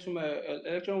Right. connect to my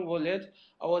Electrum wallet.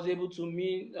 I was able to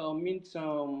mint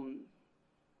some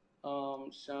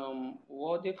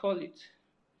what they call it.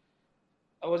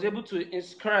 I was able to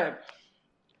inscribe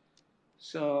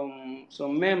some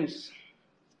memes.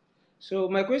 So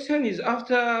my question is,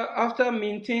 after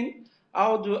minting,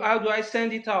 how do I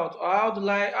send it out, or how do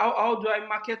I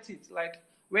market it? Like,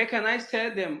 where can I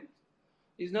sell them?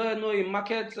 Is not no a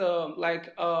market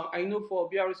like I know for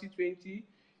BRC20,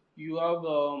 you have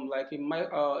like a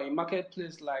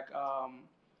marketplace like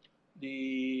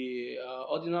the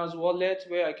Ordinals wallet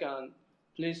where I can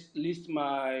list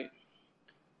my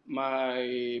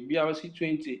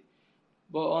BRC20.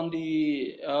 But on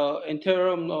the on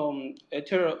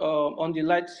the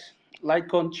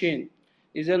Litecoin chain,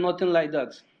 is there nothing like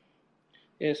that?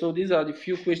 Yeah. So these are the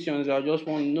few questions I just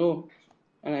want to know,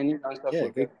 and I need answer Yeah,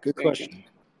 for them. good Thank you. question.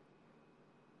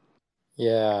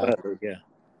 Yeah. Yeah.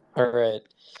 All right.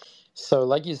 So,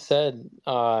 like you said,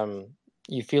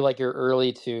 you feel like you're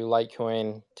early to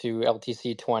Litecoin to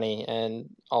LTC 20,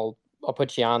 and I'll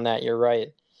put you on that. You're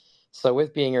right. So,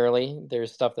 with being early,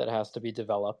 there's stuff that has to be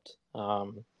developed.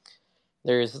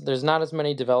 There's not as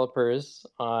many developers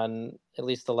on at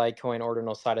least the Litecoin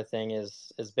ordinal side of thing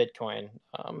as Bitcoin.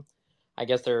 I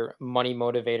guess they're money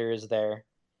motivators there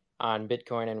on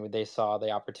Bitcoin, and they saw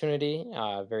the opportunity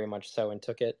very much so and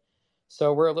took it.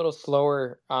 So we're a little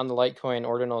slower on the Litecoin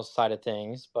ordinals side of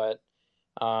things, but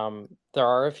there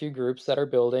are a few groups that are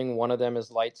building. One of them is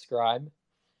LiteScribe.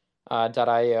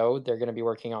 .io. They're going to be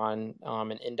working on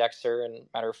an indexer, and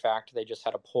matter of fact, they just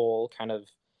had a poll kind of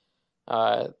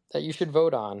that you should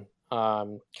vote on.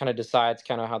 Kind of decides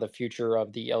kind of how the future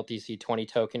of the LTC 20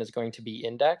 token is going to be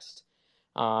indexed.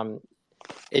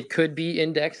 It could be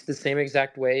indexed the same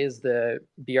exact way as the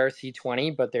BRC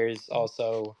 20, but there's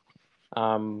also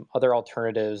other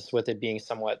alternatives with it being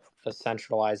somewhat a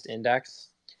centralized index.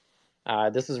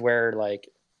 This is where like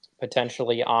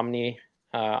potentially omni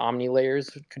layers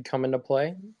could come into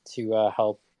play to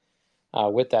help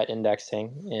with that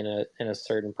indexing in a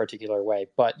certain particular way.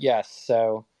 But yes,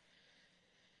 so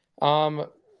to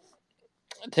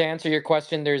answer your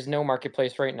question, there's no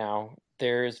marketplace right now.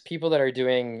 There's people that are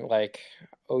doing like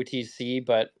OTC,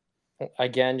 but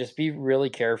again, just be really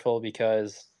careful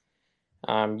because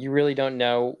you really don't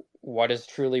know what is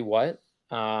truly what.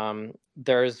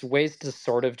 There's ways to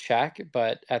sort of check,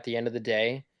 but at the end of the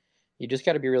day, you just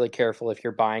got to be really careful if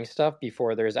you're buying stuff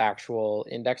before there's actual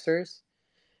indexers.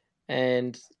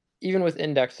 And even with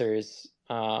indexers,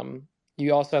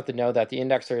 you also have to know that the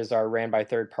indexers are ran by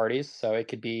third parties. So it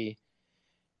could be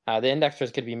the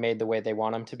indexers could be made the way they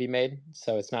want them to be made.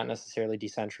 So it's not necessarily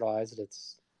decentralized.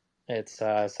 It's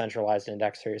centralized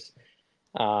indexers.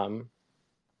 I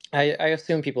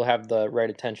assume people have the right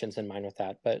intentions in mind with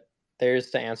that, but there's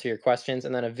to answer your questions,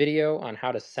 and then a video on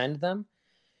how to send them.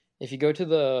 If you go to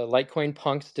the Litecoin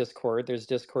Punks Discord, there's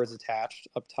Discords attached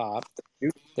up top.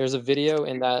 There's a video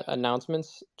in that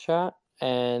announcements chat,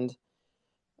 and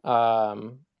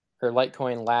or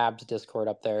Litecoin Labs Discord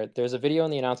up there. There's a video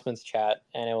in the announcements chat,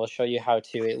 and it will show you how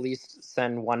to at least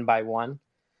send one by one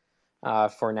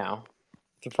for now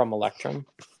from Electrum.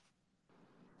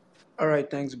 All right,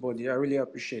 thanks, buddy. I really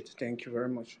appreciate it. Thank you very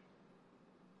much.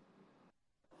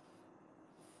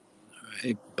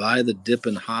 Hey, buy the dip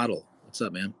and hodl. What's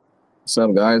up, man? What's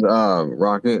up, guys?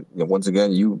 Rocket. Once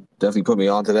again, you definitely put me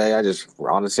on today. I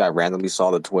randomly saw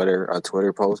the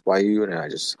Twitter post by you, and I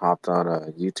just hopped on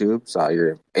YouTube, saw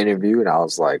your interview, and I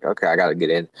was like, okay, I got to get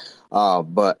in.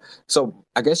 But so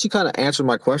I guess you kind of answered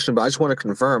my question, but I just want to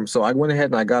confirm. So I went ahead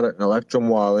and I got an Electrum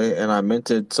wallet, and I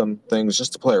minted some things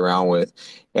just to play around with,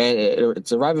 and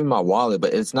it's arrived in my wallet,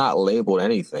 but it's not labeled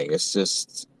anything. It's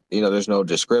just there's no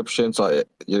description. So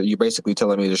you're basically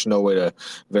telling me there's no way to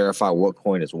verify what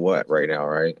coin is what right now,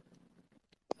 right?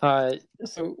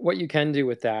 So what you can do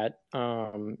with that,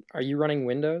 are you running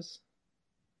Windows?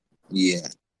 Yeah.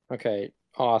 Okay,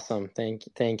 awesome. Thank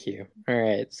you. All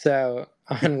right. So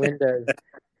on Windows,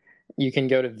 you can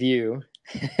go to View,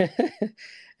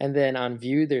 and then on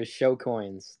View, there's Show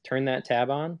Coins. Turn that tab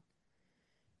on,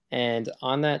 and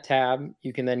on that tab,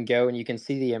 you can then go and you can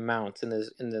see the amounts in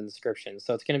the inscription.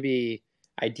 So it's going to be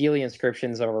ideally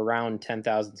inscriptions of around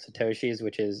 10,000 satoshis,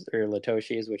 which is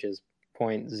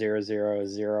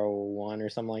 0.0001 or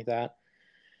something like that.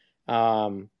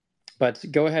 But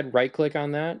go ahead, right click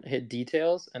on that, hit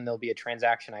details, and there'll be a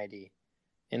transaction ID.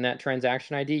 in that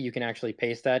transaction ID, you can actually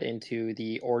paste that into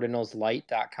the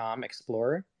ordinalslite.com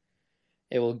Explorer.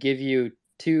 It will give you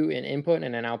an input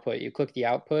and an output. You click the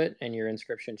output, and your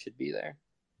inscription should be there.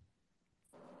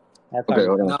 That's how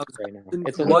you Now, right now.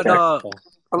 It's a what little technical.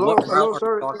 Hello, what route hello. are you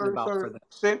Sorry, talking sorry, about sorry. for that?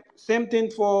 Same thing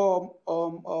for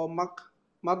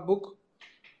MacBook.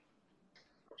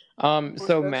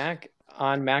 So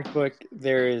on MacBook,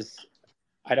 there's,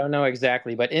 I don't know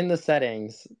exactly, but in the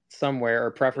settings somewhere,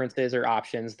 or preferences or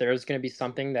options, there's going to be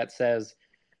something that says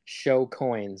show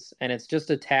coins, and it's just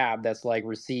a tab that's like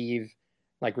receiving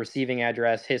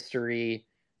address, history,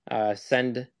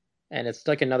 send, and it's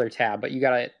like another tab, but you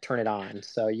got to turn it on.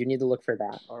 So you need to look for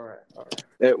that. All right.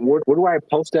 Where do I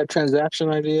post that transaction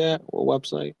ID at? What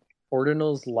website?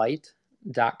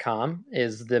 Ordinalslite.com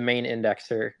is the main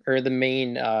indexer, or the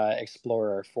main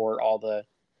explorer for all the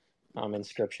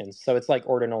inscriptions. So it's like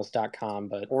ordinals.com,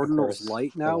 but Ordinals of course,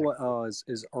 Lite now? What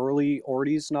is early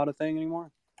Ordis not a thing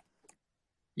anymore?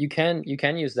 you can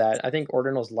use that. I think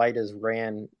Ordinals Lite is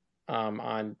ran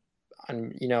on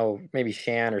maybe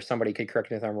Shan or somebody could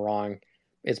correct me if I'm wrong.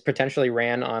 It's potentially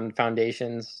ran on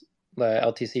Foundation's, the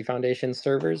LTC Foundation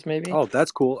servers, maybe. Oh,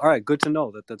 that's cool. All right, good to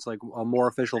know that's like a more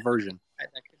official version.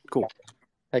 Cool.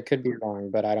 I could be wrong,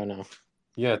 but I don't know.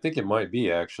 Yeah, I think it might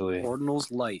be actually.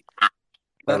 Ordinals Lite. If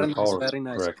I Very recall nice. Very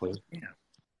nice. correctly. Yeah.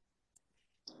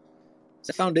 Does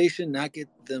the foundation not get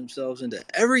themselves into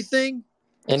everything?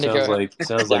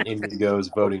 Sounds like Indigo's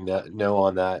voting no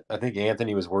on that. I think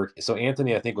Anthony was working. So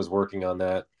Anthony, I think, was working on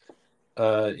that.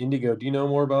 Indigo, do you know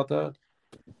more about that?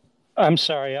 I'm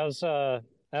sorry, I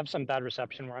have some bad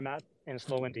reception where I'm at, and it's a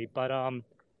little windy. But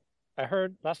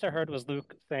last I heard was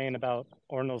Luke saying about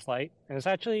Ordinals Lite, and it's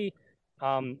actually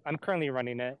I'm currently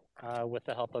running it with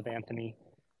the help of Anthony.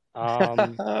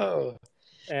 Oh,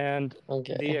 and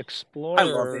okay. The Explorer. I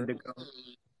love Indigo.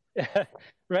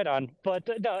 Right on. But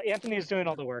no, Anthony is doing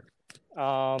all the work.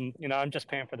 I'm just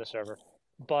paying for the server.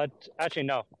 But actually,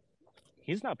 no,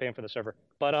 he's not paying for the server.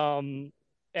 But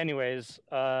anyways,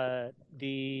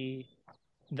 the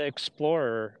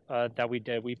Explorer that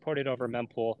we ported over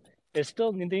mempool. We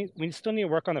still need to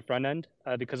work on the front end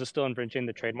because it's still infringing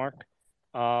the trademark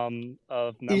of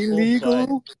mempool.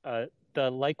 Illegal. But the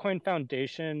Litecoin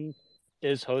Foundation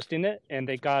is hosting it, and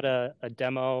they got a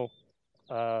demo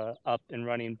up and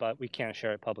running, but we can't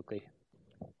share it publicly.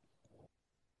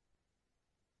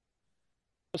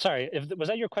 Sorry, was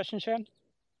that your question, Shan?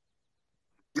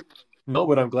 No,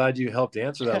 but I'm glad you helped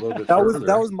answer that a little bit that further.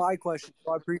 that was my question,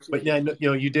 so I appreciate But yeah,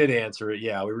 you did answer it.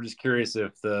 Yeah, we were just curious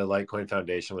if the Litecoin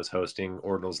Foundation was hosting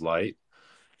Ordinals Lite.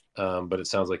 But it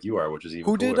sounds like you are, which is even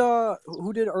cooler.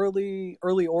 Who did early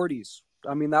Ordis?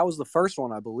 I mean, that was the first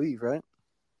one, I believe, right?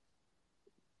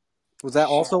 Was that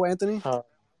also Anthony?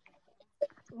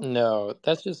 No,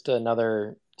 that's just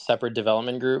another separate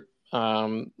development group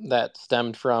that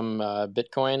stemmed from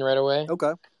Bitcoin right away.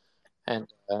 Okay. And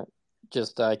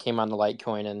just came on the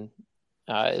Litecoin and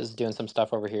is doing some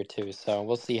stuff over here too. So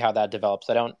we'll see how that develops.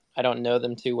 I don't know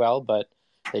them too well, but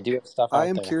they do have stuff out there. I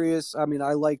am curious. I mean,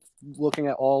 I like looking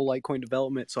at all Litecoin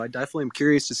development, so I definitely am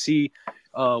curious to see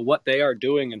what they are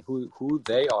doing and who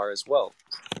they are as well.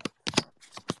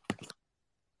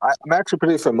 I'm actually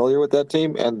pretty familiar with that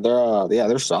team, and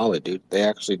they're solid, dude. They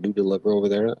actually do deliver over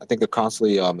there. I think they're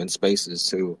constantly in spaces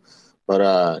too, but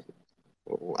I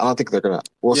don't think they're gonna.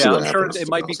 We'll see what happens. Sure it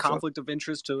might be conflict of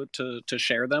interest to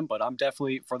share them, but I'm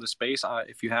definitely for the space.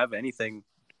 If you have anything,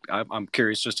 I'm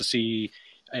curious just to see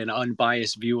an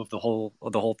unbiased view of the whole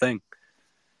thing.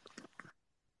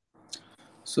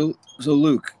 So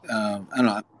Luke, I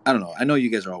don't know. I know you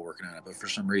guys are all working on it, but for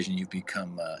some reason you've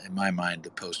become, in my mind, the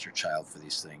poster child for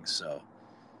these things. So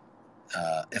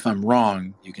if I'm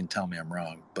wrong, you can tell me I'm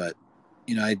wrong. But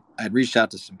I'd reached out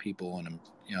to some people, and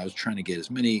I was trying to get as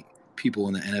many people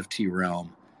in the NFT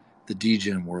realm, the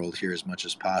degen world here, as much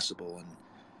as possible.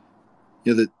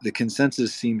 And the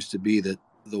consensus seems to be that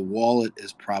the wallet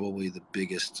is probably the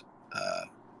biggest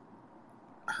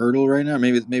hurdle right now.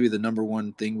 Maybe the number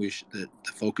one thing that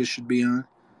the focus should be on.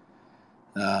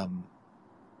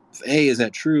 A, is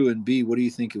that true? And B, what do you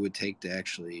think it would take to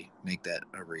actually make that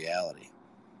a reality?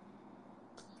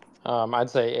 I'd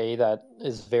say that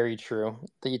is very true.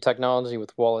 The technology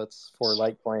with wallets for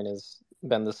Litecoin has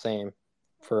been the same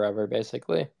forever,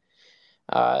 basically.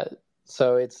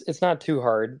 So it's not too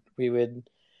hard.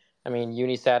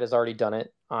 Unisat has already done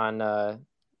it on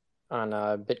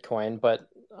Bitcoin, but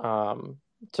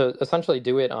to essentially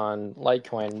do it on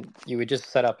Litecoin, you would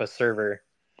just set up a server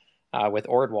with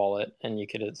Ord Wallet, and you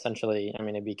could essentially,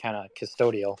 it'd be kind of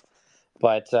custodial,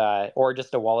 but or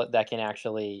just a wallet that can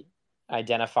actually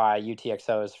identify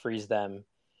UTXOs, freeze them,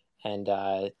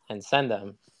 and send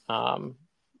them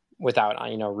without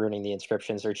ruining the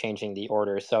inscriptions or changing the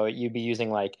order. So you'd be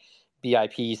using like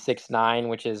BIP 69,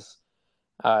 which is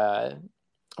a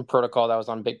protocol that was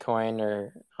on Bitcoin,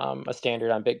 or a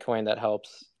standard on Bitcoin that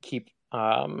helps keep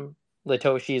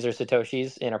Litoshis or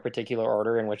Satoshis in a particular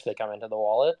order in which they come into the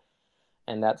wallet.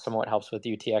 And that somewhat helps with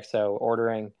UTXO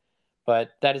ordering.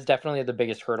 But that is definitely the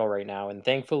biggest hurdle right now. And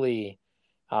thankfully,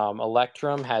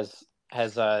 Electrum has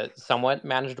somewhat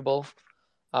manageable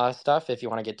stuff if you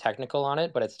want to get technical on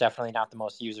it, but it's definitely not the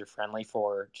most user-friendly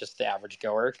for just the average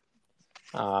goer,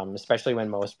 especially when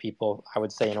most people, I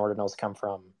would say, in Ordinals come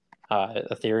from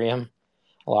Ethereum.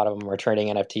 A lot of them are trading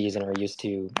NFTs and are used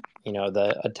to,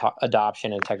 the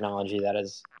adoption and technology that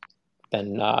has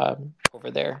been over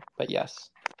there. But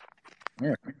yes. All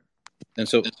right. And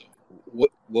so what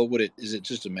would it, is it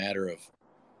just a matter of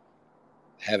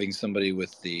having somebody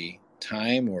with the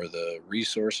time or the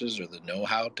resources or the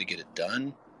know-how to get it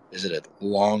done? Is it a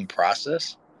long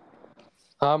process?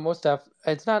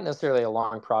 It's not necessarily a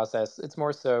long process. It's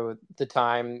more so the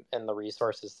time and the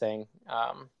resources thing.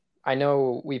 I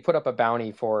know we put up a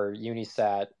bounty for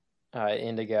Unisat.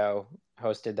 Indigo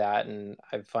hosted that, and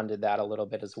I've funded that a little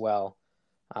bit as well.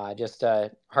 Just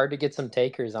hard to get some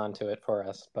takers onto it for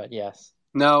us, but yes.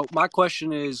 Now, my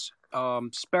question is,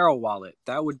 Sparrow Wallet,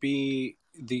 that would be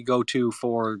the go-to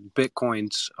for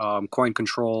Bitcoin's coin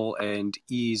control and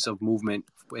ease of movement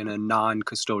in a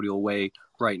non-custodial way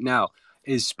right now.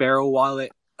 Is Sparrow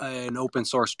Wallet an open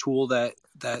source tool that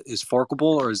is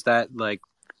forkable, or is that like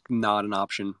not an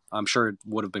option? I'm sure it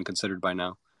would have been considered by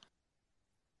now.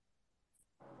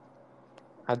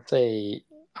 I'd say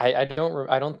I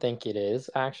don't think it is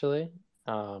actually.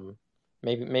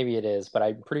 Maybe it is, but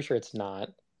I'm pretty sure it's not.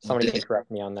 Somebody can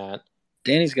correct me on that.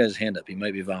 Danny's got his hand up. He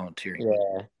might be volunteering.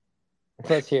 Yeah.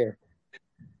 Let's hear.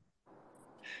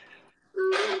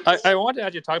 I want to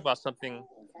actually talk about something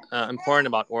important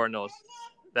about Ordinals.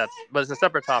 But it's a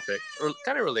separate topic, or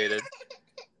kind of related.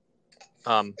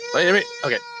 But anyway,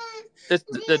 okay.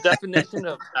 The definition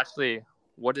of actually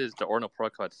what is the Ordinal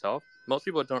protocol itself. Most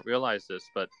people don't realize this,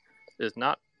 but it's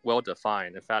not well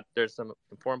defined. In fact, there's some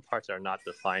important parts that are not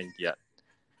defined yet.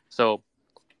 So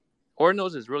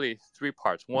Ordinals is really three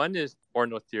parts. One is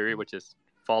Ordinal theory, which is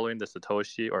following the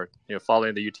Satoshi, or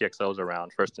following the UTXOs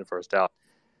around first in, first out.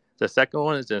 The second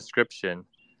one is the inscription,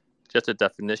 just a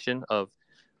definition of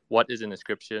what is an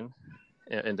inscription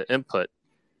and the input.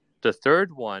 The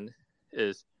third one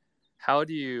is how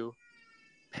do you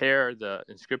pair the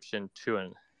inscription to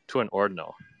an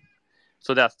ordinal.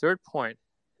 So that third point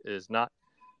is not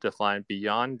defined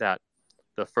beyond that.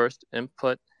 The first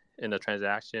input in the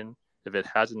transaction, if it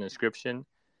has an inscription,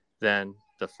 then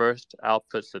the first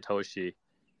output Satoshi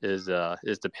is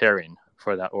the pairing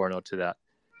for that ordinal to that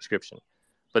inscription.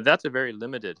 But that's a very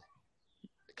limited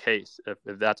case if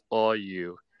that's all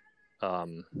you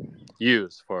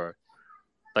use for.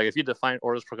 Like if you define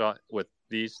ordinals protocol with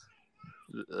these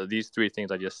three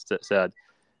things I just said,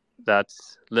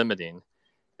 that's limiting.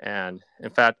 And in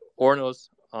fact, Ordinals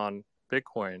on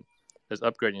Bitcoin is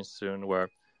upgrading soon, where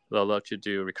they'll let you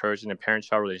do recursion and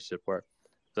parent-child relationship, where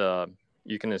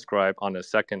you can inscribe on the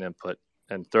second input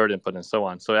and third input and so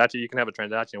on. So actually, you can have a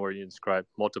transaction where you inscribe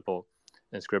multiple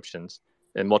inscriptions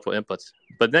and multiple inputs,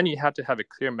 but then you have to have a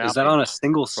clear map. Is that on a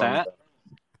single SAT?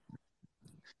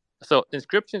 So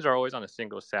inscriptions are always on a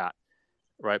single SAT,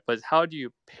 right? But how do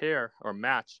you pair or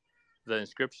match the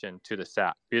inscription to the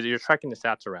SAT? Because you're tracking the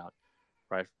SATs around,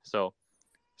 right? So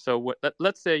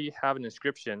let's say you have an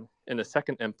inscription in the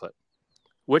second input.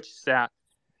 Which SAT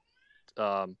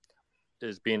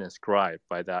is being inscribed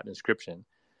by that inscription?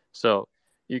 So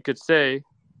you could say,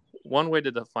 one way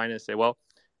to define it is say, well,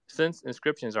 since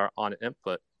inscriptions are on an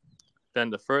input, then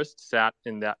the first SAT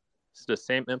in the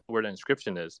same input where the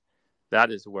inscription is, that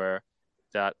is where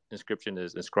that inscription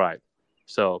is inscribed.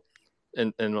 So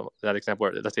in that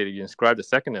example, let's say you inscribe the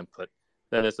second input,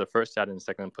 then it's the first SAT in the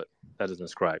second input that is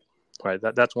inscribed, right?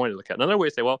 That's one way to look at it. Another way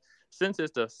to say, well, since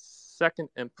it's the second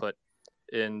input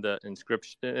in the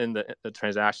inscription, in the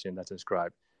transaction that's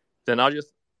inscribed, then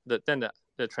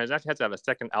the transaction has to have a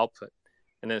second output.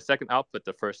 And then the second output,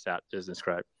 the first SAT is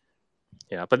inscribed.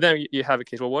 Yeah, but then you have a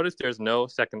case, well, what if there's no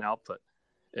second output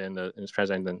in the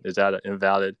transaction? Then is that an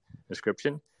invalid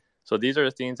inscription? So these are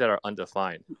the things that are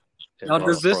undefined. Now,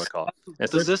 does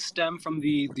this stem from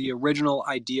the original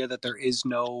idea that there is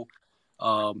no,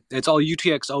 it's all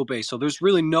UTXO based, so there's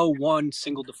really no one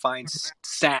single defined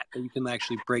SAT that you can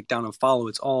actually break down and follow.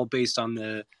 It's all based on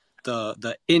the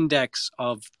index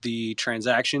of the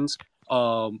transactions.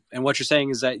 And what you're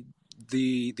saying is that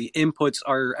the inputs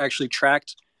are actually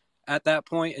tracked at that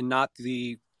point and not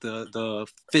the the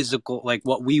physical, like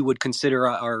what we would consider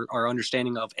our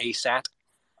understanding of a sat?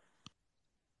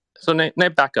 So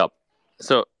Nate, back up.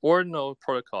 So ordinal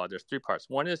protocol, there's three parts.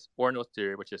 One is ordinal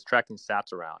theory, which is tracking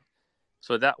sats around.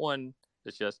 So that one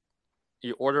is just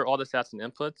you order all the sats and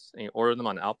inputs, and you order them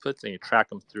on outputs, and you track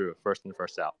them through first in,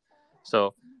 first out.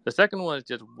 So the second one is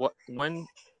just when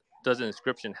does an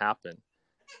inscription happen?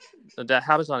 That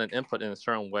happens on an input in a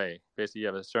certain way. Basically,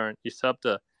 you sub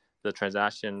the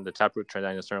transaction, the taproot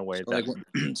transaction in a certain way. So,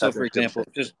 so for example,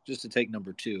 just to take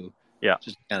number 2, just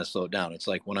to kind of slow it down. It's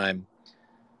like when I'm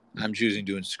choosing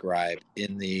to inscribe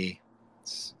in the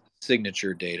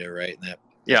signature data, right? In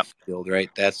that field,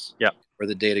 right? That's where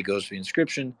the data goes for the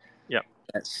inscription.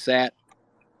 That sat,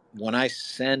 when I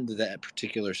send that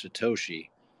particular Satoshi.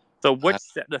 So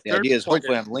the idea is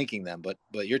hopefully I'm linking them, but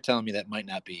you're telling me that might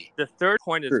not be. The third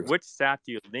point is true. Which sat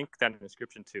do you link that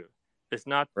inscription to? It's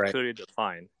not clearly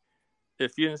defined.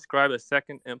 If you inscribe a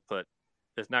second input,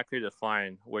 it's not clearly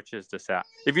defined which is the sat.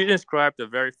 If you inscribe the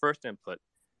very first input,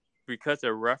 because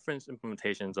they're reference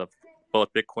implementations of both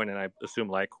Bitcoin and I assume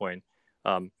Litecoin,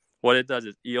 what it does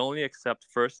is you only accept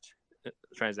first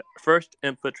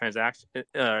input transaction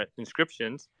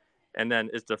inscriptions, and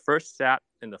then it's the first sat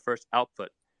and the first output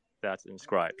that's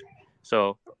inscribed.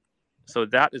 So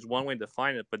that is one way to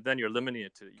define it, but then you're limiting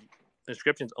it to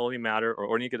inscriptions only matter or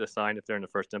only get assigned if they're in the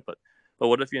first input. But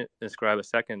what if you inscribe a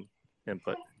second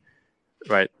input,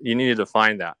 right? You need to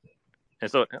define that.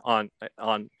 And so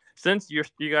since you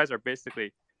guys are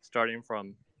basically starting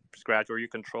from scratch, or you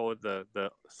control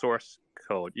the source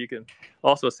code, you can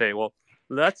also say, well,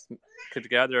 let's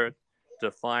together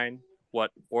define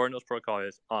what Ordinals protocol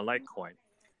is on Litecoin.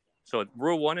 So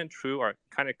rule 1 and 2 are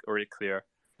kind of already clear.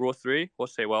 Rule 3, we'll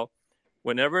say, well,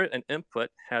 whenever an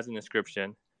input has an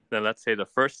inscription, then let's say the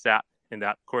first sat in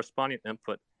that corresponding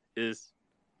input is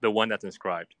the one that's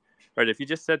inscribed. Right? If you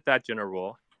just set that general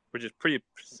rule, which is pretty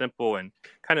simple and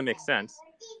kind of makes sense,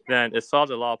 then it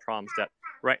solves a lot of problems that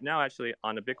right now actually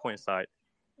on the Bitcoin side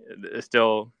is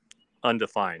still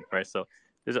undefined, right? So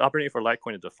there's an opportunity for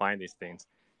Litecoin to define these things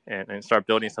and start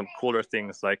building some cooler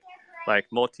things like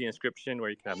multi-inscription, where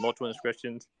you can have multiple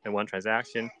inscriptions in one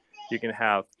transaction. You can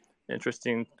have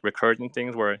interesting recurring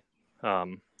things where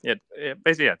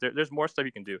there's more stuff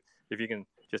you can do if you can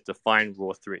just define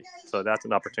rule 3. So that's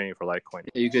an opportunity for Litecoin.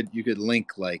 You could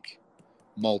link like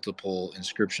multiple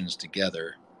inscriptions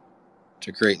together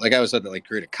to create, like I always said, that like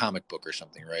create a comic book or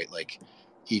something, right? Like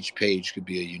each page could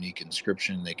be a unique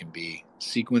inscription. They can be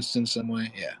sequenced in some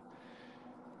way. Yeah.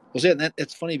 Well, yeah,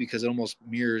 that's funny because it almost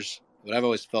mirrors what I've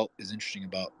always felt is interesting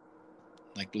about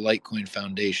like the Litecoin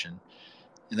Foundation,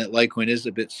 and that Litecoin is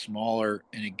a bit smaller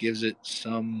and it gives it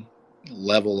some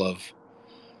level of,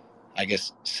 I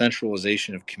guess,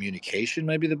 centralization of communication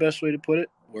might be the best way to put it,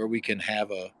 where we can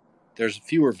have there's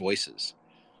fewer voices,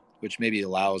 which maybe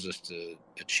allows us to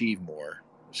achieve more.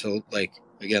 So like,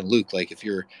 again, Luke, like if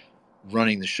you're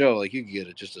running the show, like you could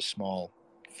get just a small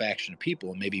faction of people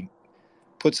and maybe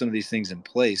put some of these things in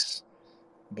place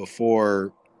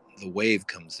before the wave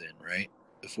comes in, right?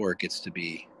 Before it gets to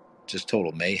be just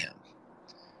total mayhem.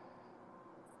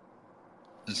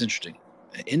 That's interesting.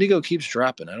 Indigo keeps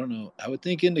dropping. I don't know. I would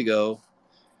think Indigo,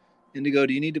 do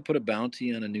you need to put a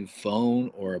bounty on a new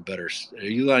phone or a better? Are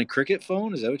you on Cricket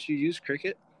phone? Is that what you use,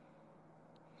 Cricket?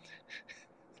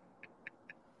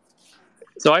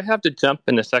 So I have to jump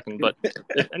in a second, but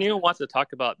if anyone wants to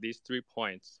talk about these 3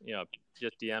 points,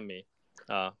 just DM me.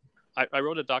 I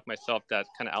wrote a doc myself that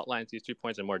kind of outlines these 3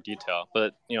 points in more detail,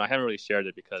 but I haven't really shared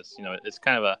it because it's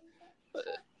kind of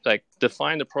like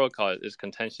define the protocol is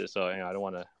contentious, so I don't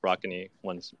want to rock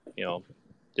anyone's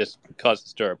just cause a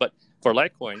stir. But for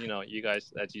Litecoin, you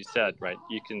guys, as you said, right,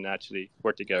 you can actually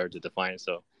work together to define it,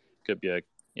 so it could be a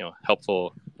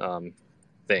helpful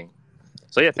thing.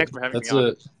 So yeah, thanks for having me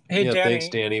on. Hey, Danny. Thanks,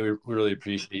 Danny. We really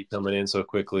appreciate you coming in so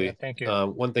quickly. Yeah, thank you.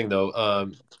 One thing though, I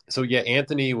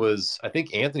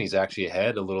think Anthony's actually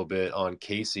ahead a little bit on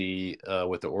Casey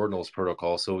with the Ordinals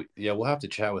protocol. So yeah, we'll have to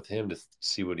chat with him to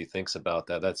see what he thinks about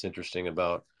that. That's interesting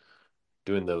about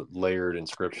doing the layered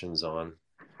inscriptions on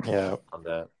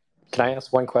that. Can I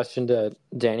ask one question to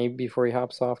Danny before he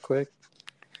hops off quick?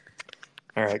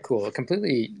 All right, cool.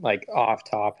 Completely like off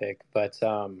topic, but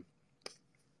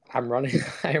I am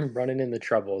running into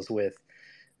troubles with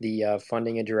the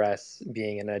funding address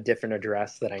being in a different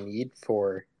address that I need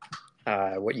for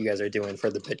what you guys are doing for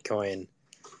the Bitcoin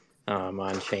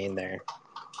on chain there.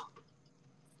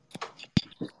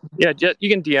 Yeah, you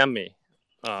can DM me.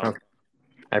 Okay.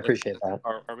 I appreciate that.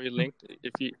 Are we linked?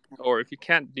 If you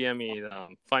can't DM me,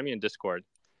 find me in Discord.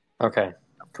 Okay.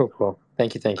 Cool.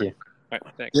 Thank you. right,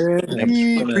 thanks.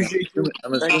 Danny, appreciate you.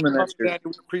 I'm Thanks assuming for that's coming, your Danny.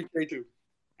 We appreciate you.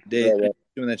 Dave. I'm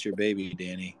assuming that's your baby,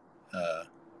 Danny.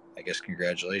 I guess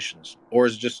congratulations. Or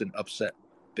is it just an upset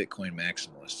Bitcoin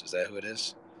maximalist? Is that who it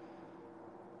is?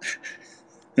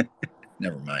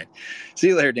 Never mind. See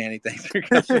you later, Danny. Thanks for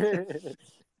coming.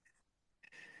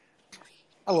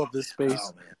 I love this space.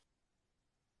 Oh man.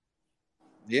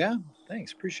 Yeah,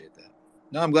 thanks. Appreciate that.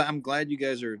 No, I'm glad you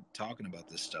guys are talking about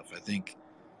this stuff. I think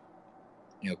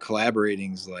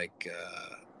collaborating's like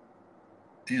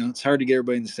it's hard to get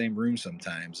everybody in the same room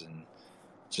sometimes and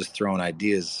just throwing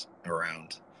ideas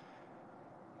around.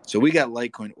 So we got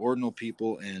Litecoin Ordinal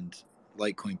people and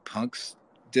Litecoin punks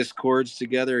discords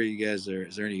together. Is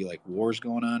there any like wars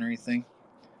going on or anything?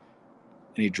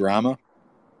 Any drama?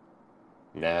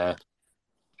 Nah.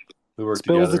 We work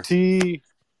Spill together. the tea.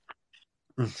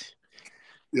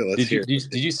 Yeah, let's hear.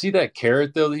 Did you see that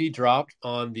carrot though that he dropped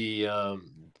on the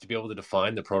to be able to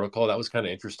define the protocol? That was kind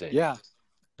of interesting. Yeah,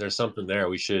 there's something there.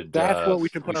 We should that's what we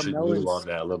should put our noodle on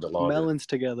that a little bit longer. melons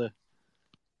together.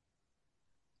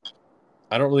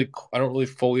 I don't really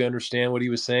fully understand what he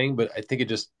was saying, but I think it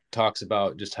just talks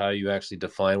about just how you actually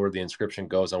define where the inscription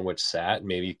goes on which sat.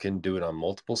 Maybe you can do it on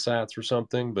multiple sats or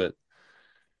something, but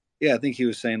yeah, I think he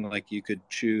was saying like you could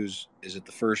choose, is it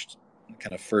the first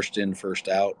in, first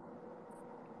out,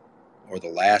 or the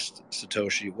last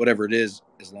Satoshi, whatever it is,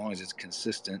 as long as it's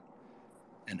consistent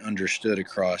and understood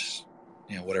across,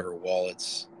 whatever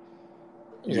wallets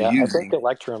you're Yeah, I using. think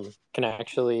Electrum can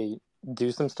actually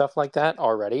do some stuff like that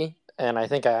already, and I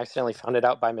think I accidentally found it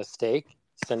out by mistake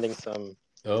sending some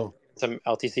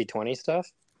LTC 20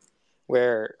 stuff,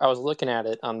 where I was looking at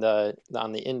it on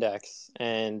the index,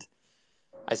 and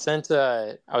I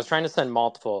was trying to send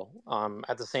multiple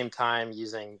at the same time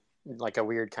using like a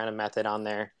weird kind of method on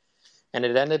there, and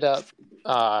it ended up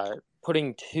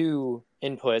putting two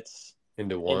inputs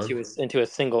into one into a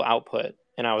single output,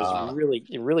 and I was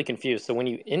really confused. So when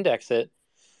you index it,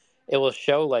 it will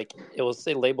show it will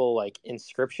say label like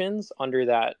inscriptions under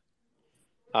that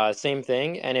same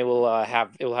thing, and it will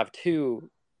have two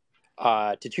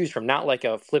to choose from, not like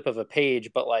a flip of a page,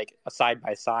 but like a side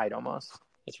by side almost.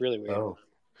 It's really weird. Oh,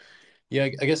 yeah,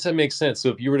 I guess that makes sense. So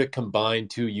if you were to combine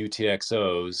two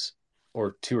UTXOs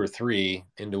or two or three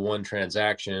into one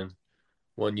transaction,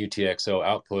 one UTXO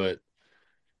output,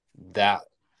 that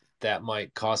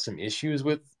might cause some issues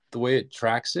with the way it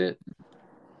tracks it.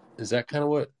 Is that kind of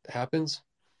what happens?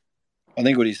 I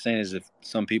think what he's saying is if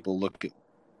some people look at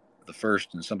the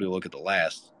first and some people look at the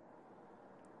last,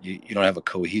 you don't have a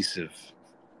cohesive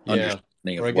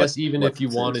understanding of or I guess even if you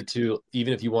wanted to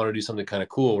do something kind of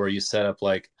cool where you set up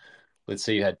like, let's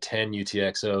say you had 10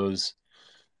 UTXOs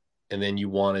and then you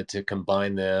wanted to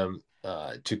combine them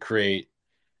to create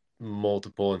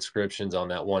multiple inscriptions on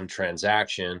that one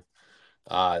transaction.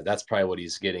 That's probably what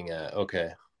he's getting at.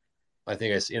 Okay. I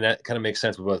think and that kind of makes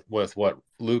sense with what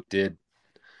Luke did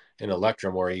in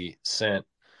Electrum, where he sent,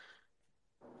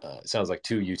 it sounds like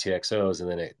two UTXOs, and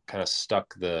then it kind of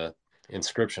stuck the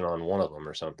inscription on one of them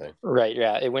or something. Right.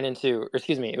 Yeah. It went into,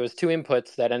 it was two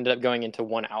inputs that ended up going into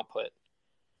one output.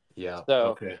 Yeah.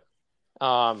 So, okay.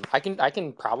 I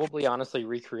can probably honestly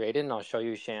recreate it, and I'll show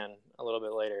you, Shan, a little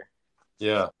bit later.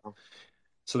 Yeah.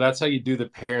 So that's how you do the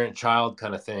parent-child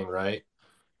kind of thing, right?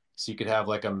 So you could have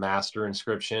like a master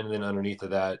inscription, and then underneath of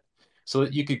that, so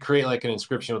that you could create like an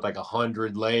inscription with like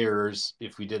 100 layers.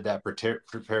 If we did that prepare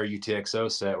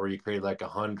UTXO set, where you create like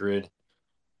 100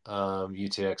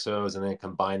 UTXOs and then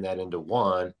combine that into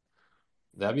one,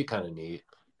 that'd be kind of neat,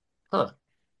 huh?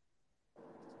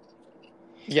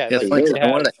 Yeah. Go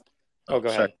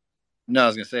ahead. No, I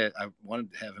was gonna say I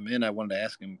wanted to have him in. I wanted to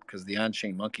ask him because the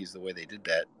on-chain monkeys, the way they did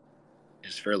that,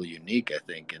 is fairly unique, I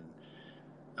think, and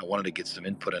I wanted to get some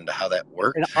input into how that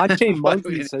worked. And on-chain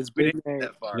monkeys says big name.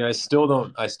 Yeah, I still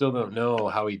don't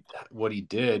know what he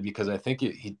did, because I think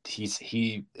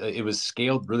it was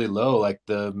scaled really low, like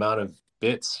the amount of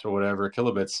bits or whatever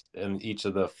kilobits in each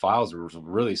of the files was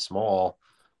really small,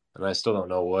 and I still don't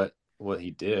know what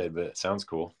he did, but it sounds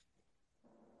cool.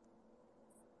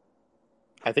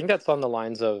 I think that's on the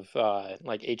lines of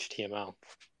like HTML,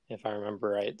 if I remember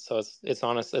right. So it's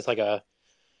honest. It's like a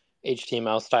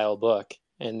HTML style book,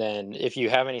 and then if you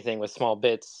have anything with small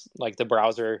bits, like the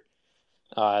browser,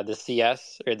 the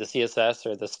CS or the CSS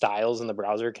or the styles in the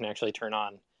browser can actually turn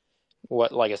on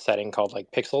like a setting called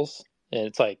like pixels, and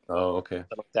it's like okay,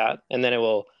 like that, and then it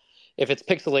will, if it's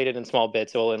pixelated in small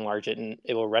bits, it will enlarge it and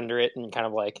it will render it and kind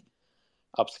of like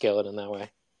upscale it in that way.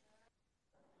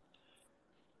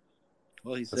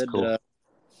 Well, he said, cool.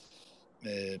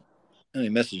 He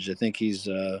messaged. I think he's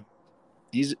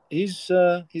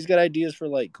got ideas for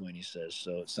Litecoin, he says.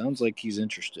 So it sounds like he's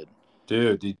interested.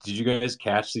 Dude, did you guys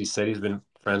catch? He said he's been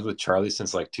friends with Charlie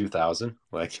since like 2000.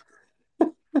 Like,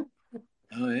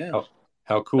 Oh yeah.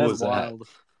 how cool That's is that? wild.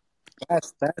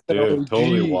 That's an Dude,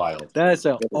 totally OG. wild. That's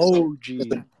an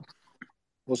OG.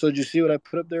 Well, so did you see what I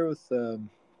put up there with the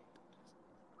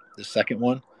second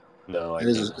one? No, I It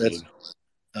is, didn't that's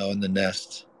read. in the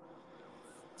nest.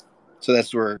 So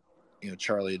that's where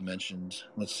Charlie had mentioned.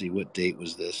 Let's see, what date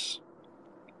was this?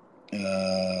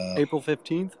 April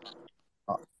 15th.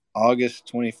 August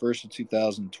 21st of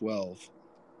 2012.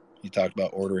 He talked about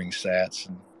ordering sats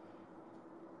and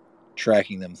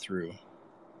tracking them through,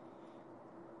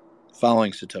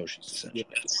 following Satoshi's essentially.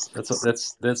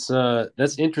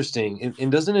 That's interesting.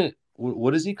 And doesn't it?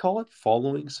 What does he call it?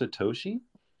 Following Satoshi?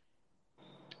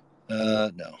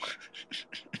 No.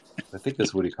 I think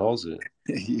that's what he calls it.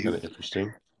 You- Kind of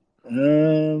interesting.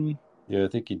 Yeah, I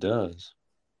think he does.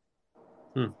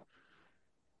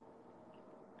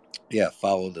 Yeah,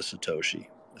 follow the Satoshi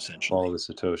essentially. Follow the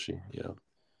Satoshi. Yeah,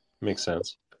 makes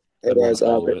sense. Hey I'd want guys, to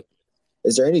follow it.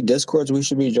 is there any discords we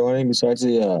should be joining besides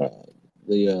the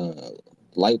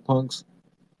light punks?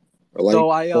 Or So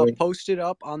I Litecoin? posted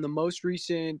up on the most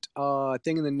recent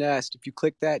thing in the nest. If you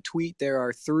click that tweet, there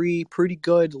are 3 pretty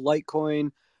good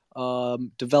Litecoin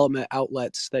development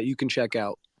outlets that you can check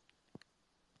out.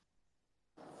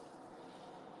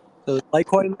 So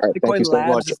Litecoin, All right, thank Litecoin you so Labs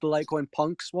much. is the Litecoin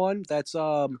Punks one. That's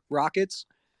Rockets.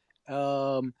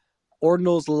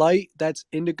 Ordinals Lite, that's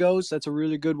Indigos. That's a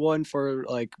really good one for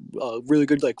like really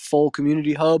good like full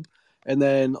community hub. And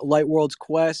then Light World's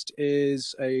Quest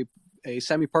is a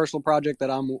semi-personal project that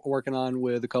I'm working on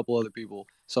with a couple other people.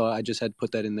 So I just had to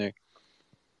put that in there.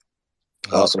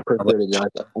 Awesome. Appreciate it,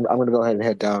 guys. I'm going to go ahead and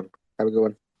head down. Have a good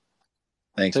one.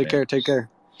 Thanks. Take care. Take care.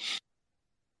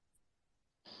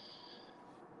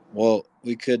 Well,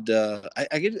 we could.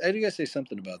 I do gotta say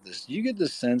something about this. Do you get the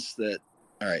sense that?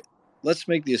 All right, let's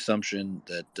make the assumption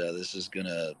that this is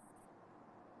gonna.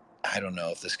 I don't know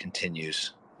if this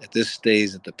continues. If this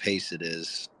stays at the pace it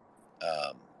is,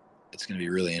 it's gonna be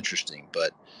really interesting.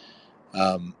 But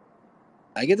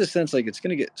I get the sense like it's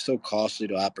gonna get so costly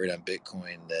to operate on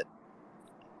Bitcoin that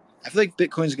I feel like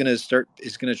Bitcoin's gonna start.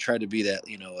 It's gonna try to be that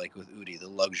like with Udi, the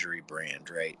luxury brand,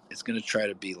 right? It's gonna try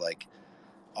to be like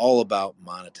all about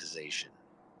monetization.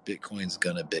 Bitcoin's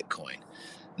gonna Bitcoin.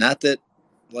 Not that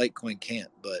Litecoin can't,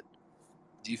 but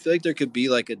do you feel like there could be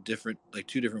like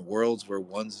two different worlds where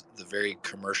one's the very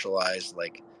commercialized,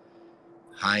 like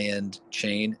high end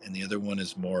chain, and the other one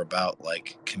is more about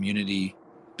like community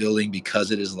building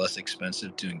because it is less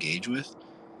expensive to engage with?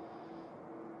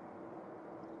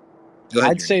 Go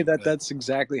ahead, I'd say that that's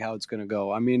exactly how it's going to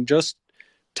go. I mean, just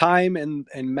time and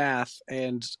math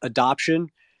and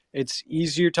adoption. It's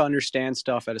easier to understand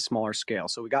stuff at a smaller scale.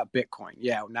 So we got Bitcoin.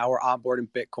 Yeah, now we're onboarding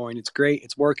Bitcoin. It's great.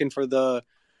 It's working for the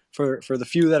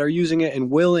few that are using it and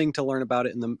willing to learn about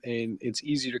it, and it's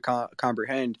easy to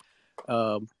comprehend.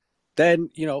 Then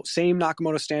same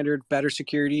Nakamoto standard, better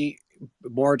security,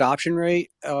 more adoption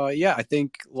rate. Yeah, I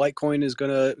think Litecoin is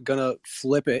gonna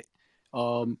flip it,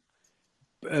 and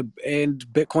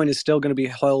Bitcoin is still going to be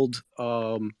held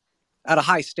at a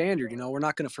high standard. We're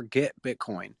not going to forget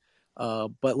Bitcoin.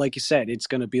 But like you said, it's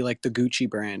going to be like the Gucci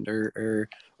brand or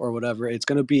whatever. It's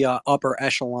going to be a upper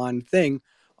echelon thing.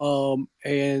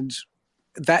 And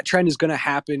that trend is going to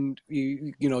happen,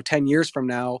 10 years from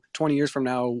now, 20 years from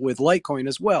now with Litecoin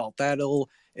as well.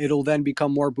 It'll then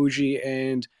become more bougie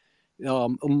and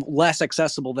less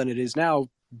accessible than it is now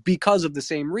because of the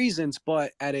same reasons,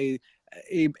 but at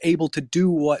able to do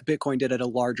what Bitcoin did at a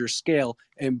larger scale,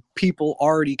 and people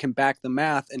already can back the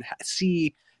math and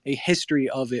see a history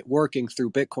of it working through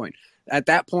Bitcoin. At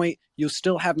that point, you'll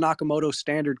still have Nakamoto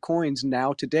standard coins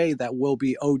now today that will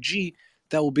be OG,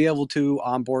 that will be able to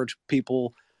onboard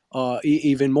people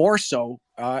even more so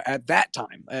at that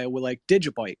time with like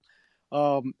Digibyte.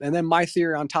 And then my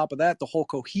theory on top of that, the whole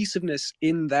cohesiveness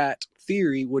in that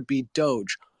theory would be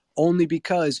Doge, only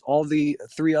because all the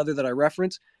 3 other that I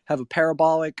referenced have a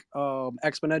parabolic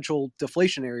exponential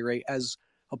deflationary rate as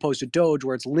opposed to Doge,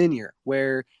 where it's linear,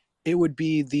 where it would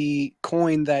be the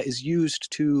coin that is used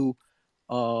to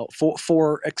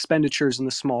for expenditures in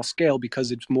the small scale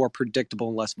because it's more predictable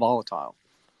and less volatile.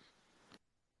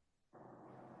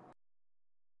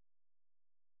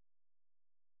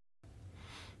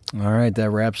 All right, that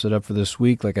wraps it up for this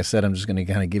week. Like I said, I'm just going to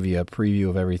kind of give you a preview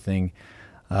of everything.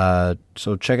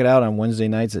 So check it out on Wednesday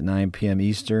nights at 9 p.m.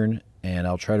 Eastern, and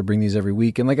I'll try to bring these every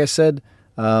week. And like I said,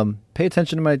 pay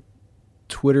attention to my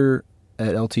Twitter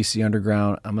at LTC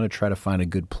Underground. I'm going to try to find a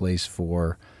good place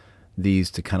for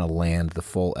these to kind of land the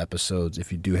full episodes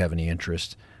if you do have any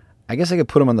interest. I guess I could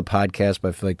put them on the podcast, but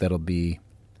I feel like that'll be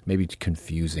maybe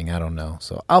confusing. I don't know.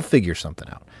 So I'll figure something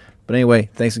out. But anyway,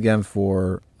 thanks again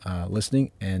for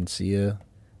listening, and see you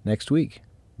next week.